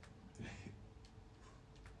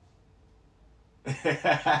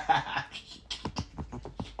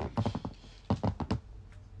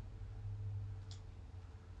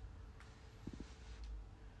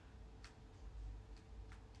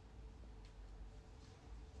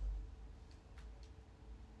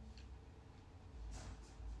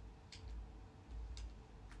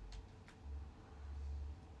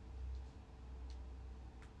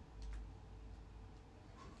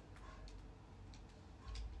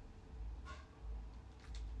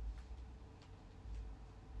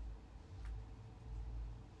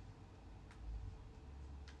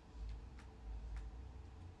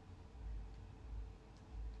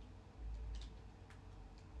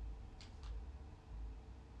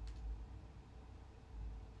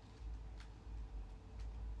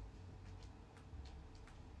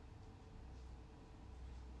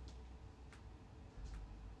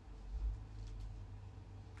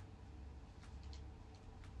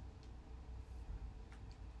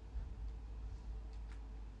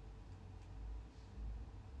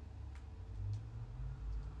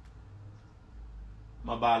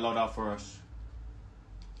 My bad, load out for us.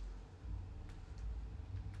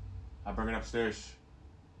 I'll bring it upstairs.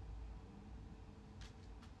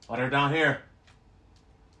 Oh, they're down here.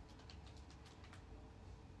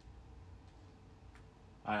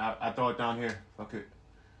 I throw it down here. Fuck it.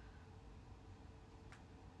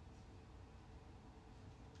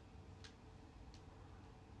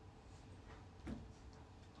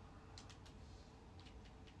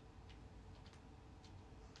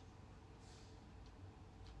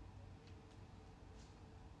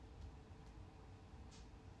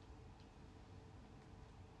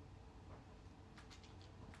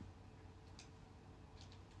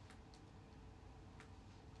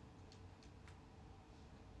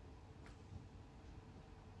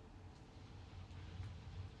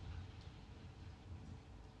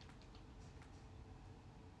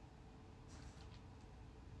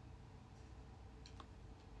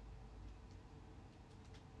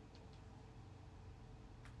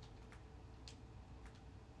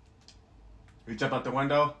 You jump out the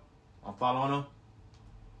window. I'm following him.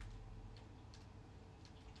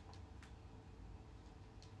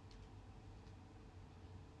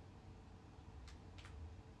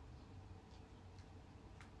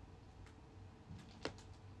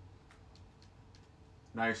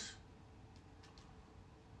 Nice.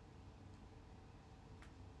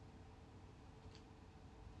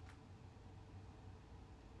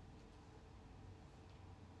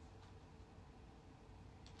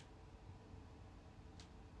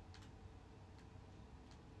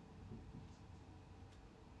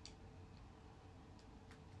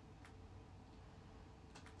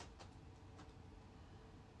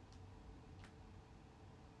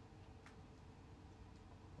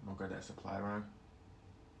 I'm gonna grab that supply run.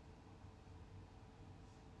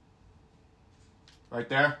 Right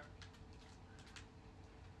there.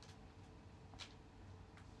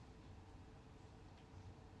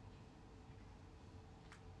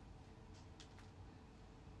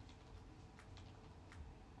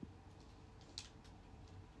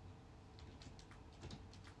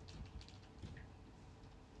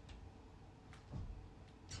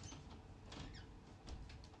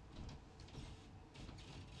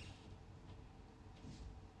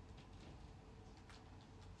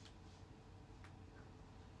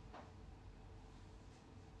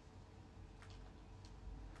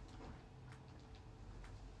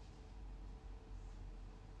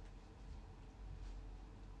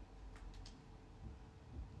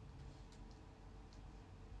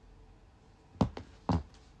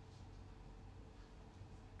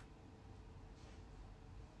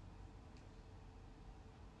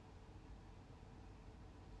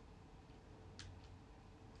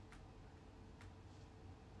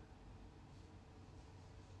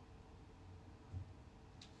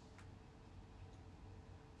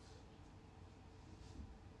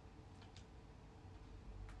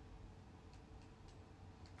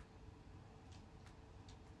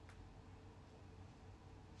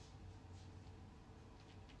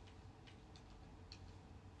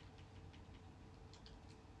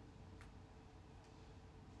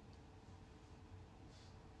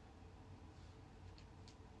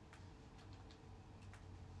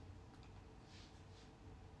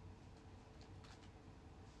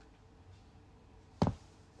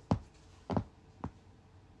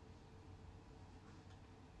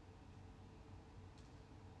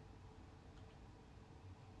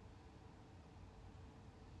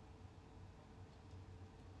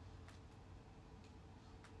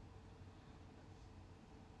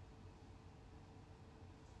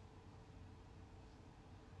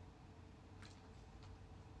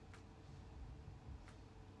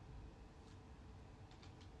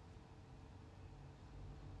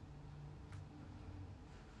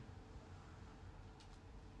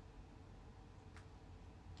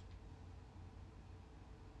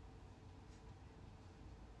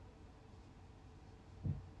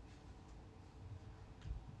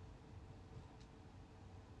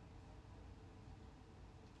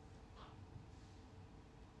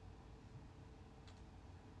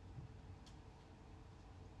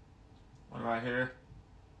 right here.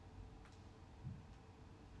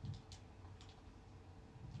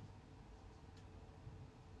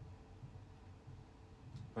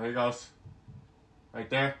 There he goes. Right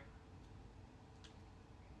there.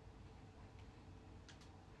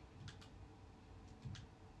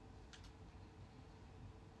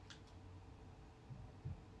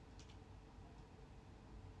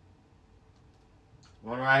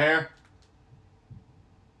 One right here.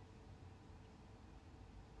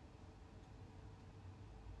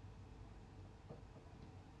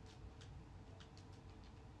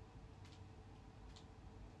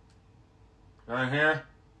 Right here.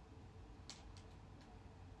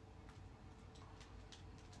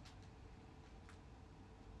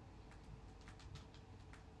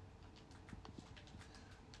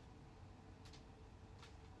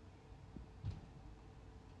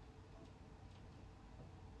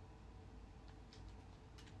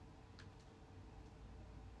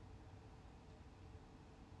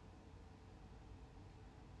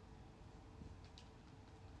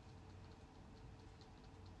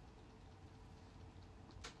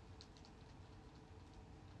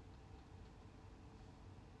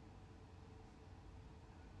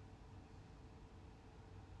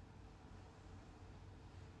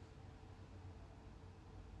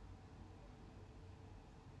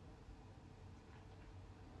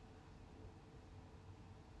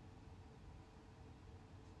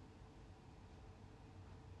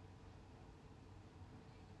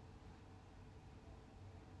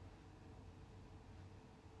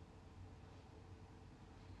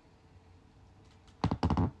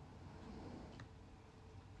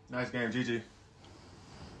 Nice game, GG.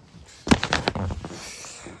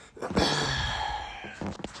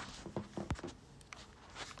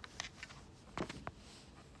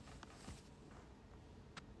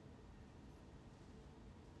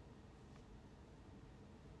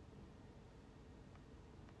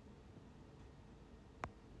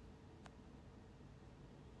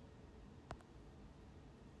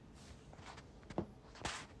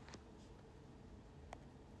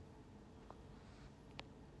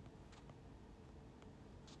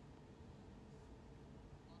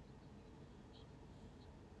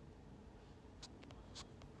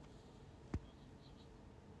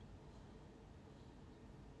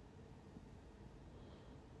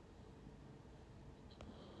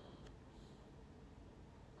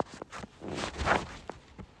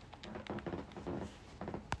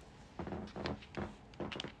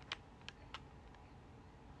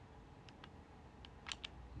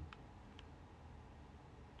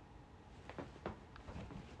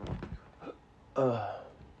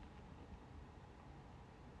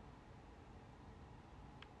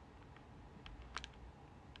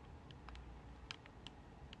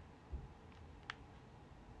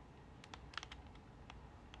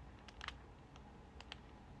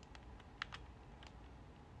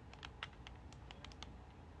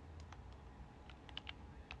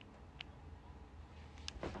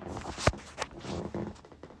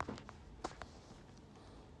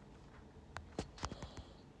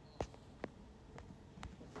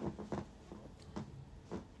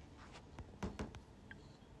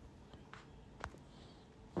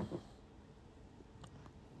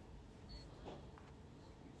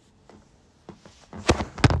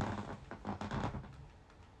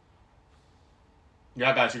 Yeah,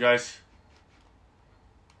 I got you guys.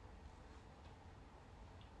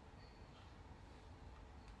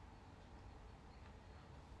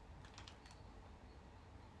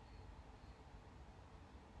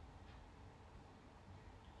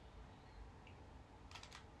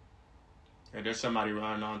 Hey, there's somebody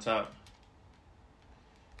running on top.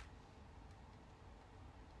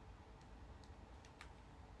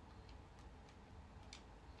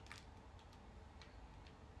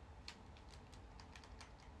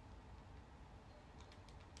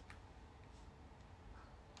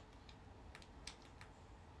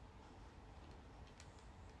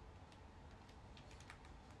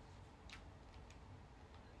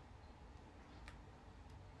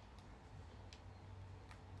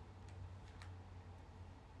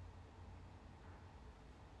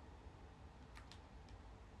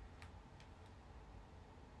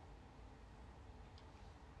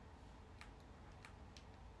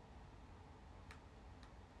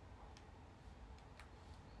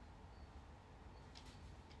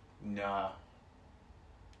 Nah.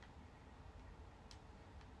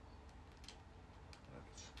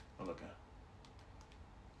 I'm looking.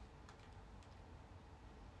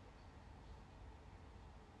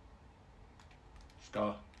 Let's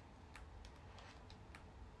go.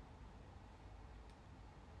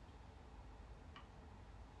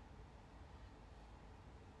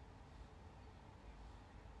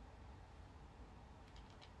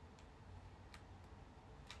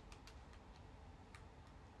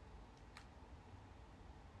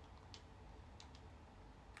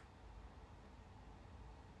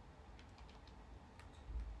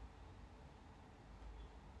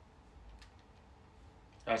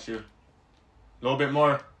 That's you. A little bit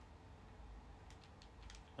more.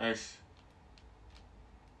 Nice.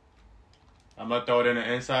 I'm gonna throw it in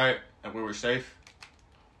the inside and we were safe.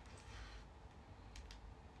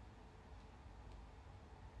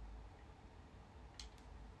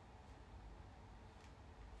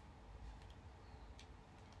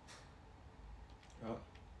 Oh.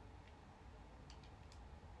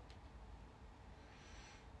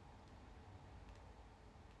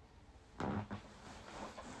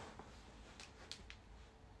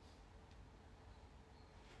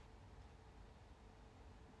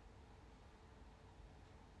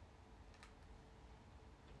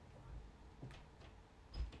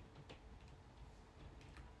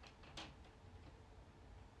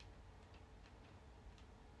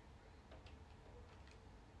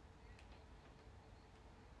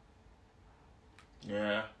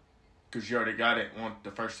 Yeah, because you already got it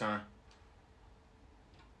the first time.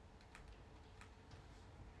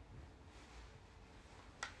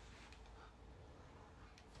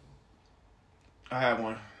 I have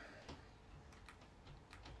one.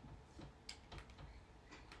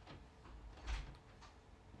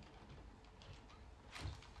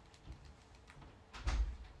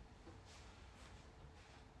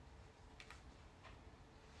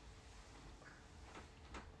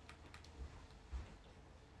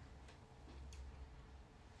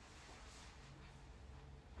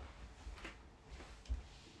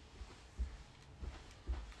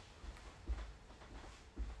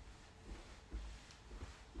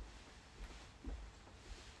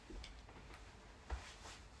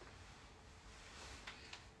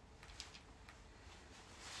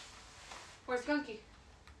 Where's Gunky?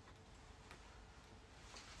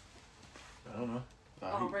 I don't know.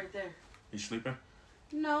 Oh, right there. He's sleeping?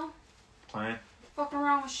 No. Playing? Fucking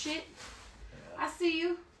around with shit. Yeah. I see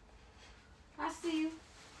you. I see you.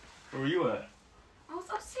 Where were you at? I was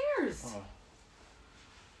upstairs. Oh.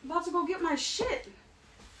 I'm about to go get my shit.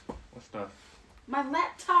 What stuff? My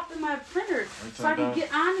laptop and my printer. So I can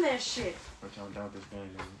get on that shit. We're talking about this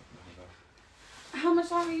game. How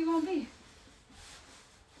much longer are you gonna be?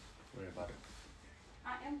 Worry about it.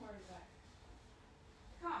 I am worried about it.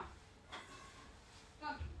 Come on.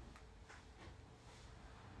 Gunky.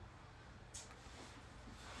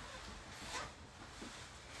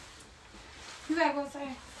 You gotta go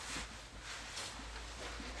outside.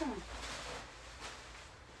 Come on.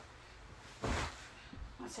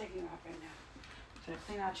 I'm taking you out right now. To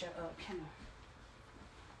clean out your kennel.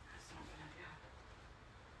 That's not a good idea.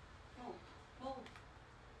 Move. Move.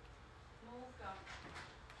 Move, go.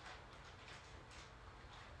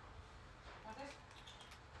 Want this?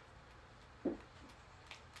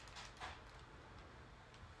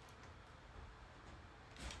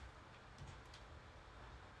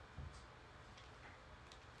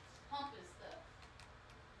 Humping stuff.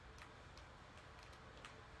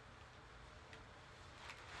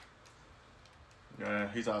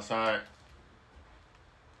 Yeah, he's outside.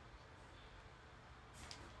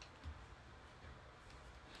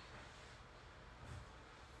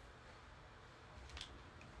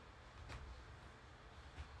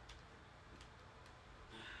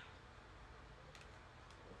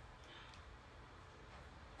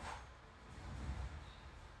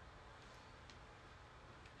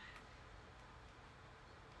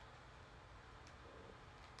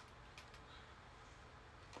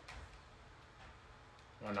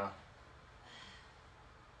 I know.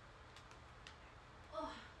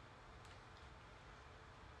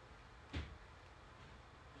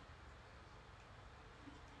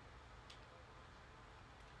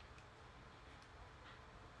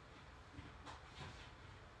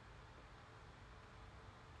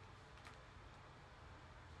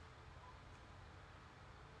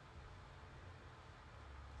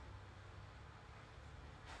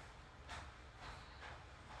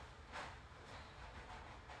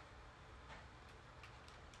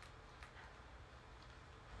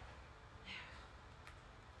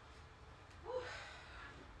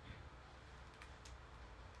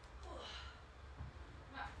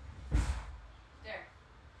 There.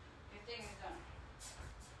 Your thing is done.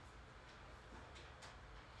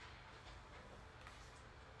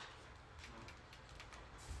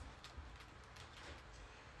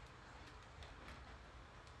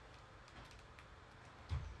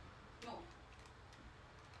 Move.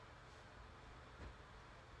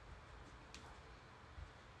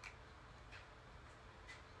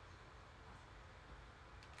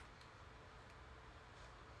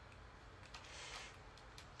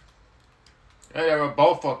 Yeah, they were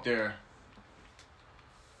both up there.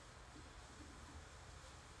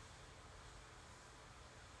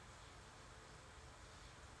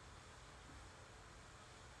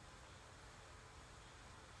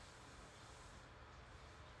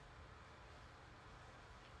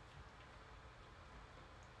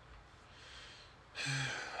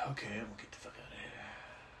 Okay, I'm gonna get the fuck out of here.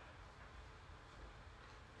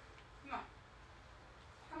 Come on.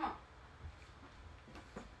 Come on.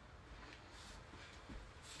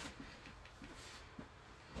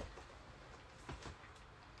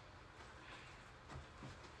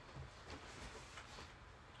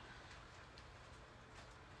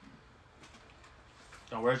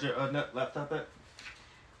 Now, where's your laptop at?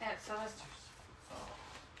 At Sylvester's.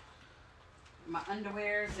 My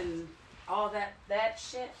underwears and all that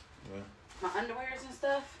shit. Yeah. My underwears and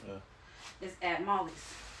stuff. Yeah. Is at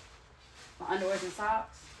Molly's. My underwears and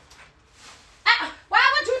socks. Ah! Why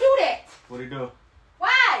would you do that? What'd he do?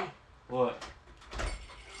 Why? What?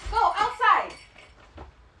 Go outside.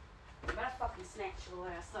 You better fucking snatch your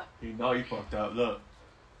ass up. You know you fucked up. Look.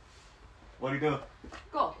 What'd he do?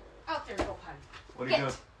 Go. Out there, go, honey. What'd he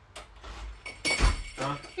do?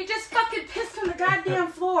 Huh? He just fucking pissed on the goddamn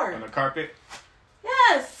floor. On the carpet?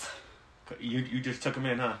 Yes. You just took him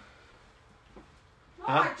in, huh? No,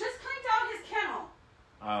 I just cleaned out his kennel.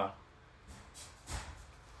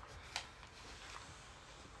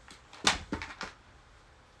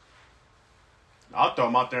 I'll throw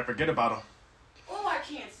him out there and forget about him. Oh, I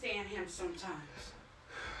can't stand him sometimes.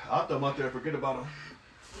 I'll throw him out there and forget about him.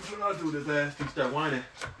 That's what I'll do with his ass. He start whining.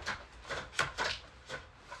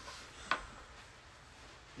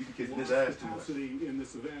 You can kiss his ass too much. Capacity in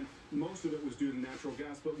this event, most of it was due to natural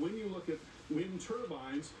gas, but when you look at wind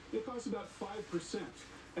turbines, it costs about 5%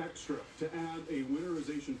 extra to add a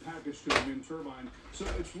winterization package to a wind turbine. So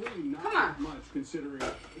it's really not that much considering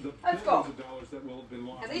the billions of dollars that will have been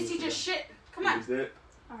lost. At least he just shit. Come on. He's dead.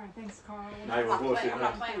 All right, thanks, Carl. Not even bullshit. I'm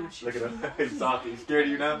not playing with you. Look at him. He's talking. He's scared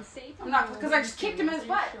of you now? I'm not, because I just kicked him in his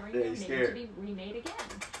butt. Yeah, he's scared. To be remade again.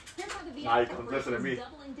 Now he comes. Listen to me.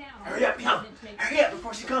 Hurry up, young. Hurry up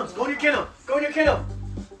before she comes. Go in your kennel. Go in your kennel.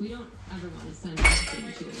 We don't ever want to send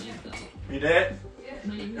anything to a landfill. You dead?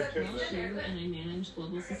 My name is Carol Shear, and I manage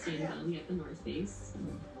global sustainability at the North Face.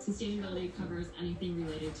 Sustainability covers anything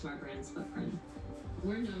related to our brand's footprint.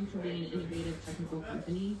 We're known for being an innovative technical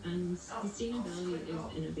company, and sustainability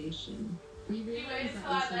is innovation. We realize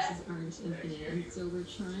that resources aren't infinite, and so we're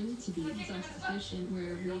trying to be self-sufficient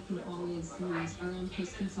where we can always use our own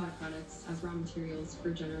post-consumer products as raw materials for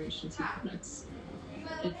Generation 2 products.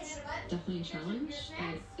 It's definitely a challenge,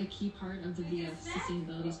 but a key part of the VF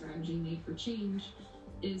sustainability strategy Made for Change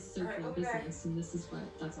is circular business, and this is what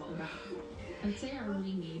that's all about. I'd say our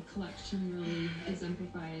remade collection really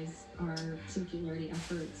exemplifies our circularity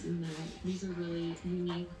efforts in that these are really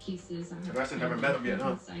unique pieces that have never met him yet,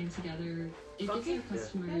 huh? designed together. It gives our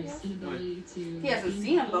customers an ability to He hasn't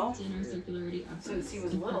seen him though. in our circularity efforts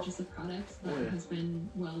and purchase a product that has been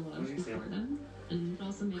well loved before them, and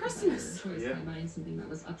also make a better choice by buying something that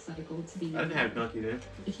was upcycled to be. I didn't have Donkey then.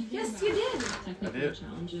 Yes, you did. Technical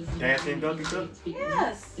challenges. Dancing Donkey Cup?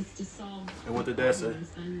 Yes. It's to solve. And what did Dad say?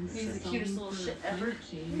 He's the cutest little shit ever.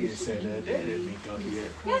 He didn't say that. Dad didn't mean Donkey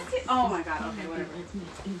yet. Yes, oh my god, okay, whatever. The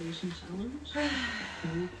ultimate innovation challenge.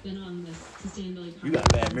 We've been on this sustainability. You got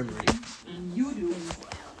bad memory. And you do.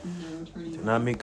 No turning. Not me.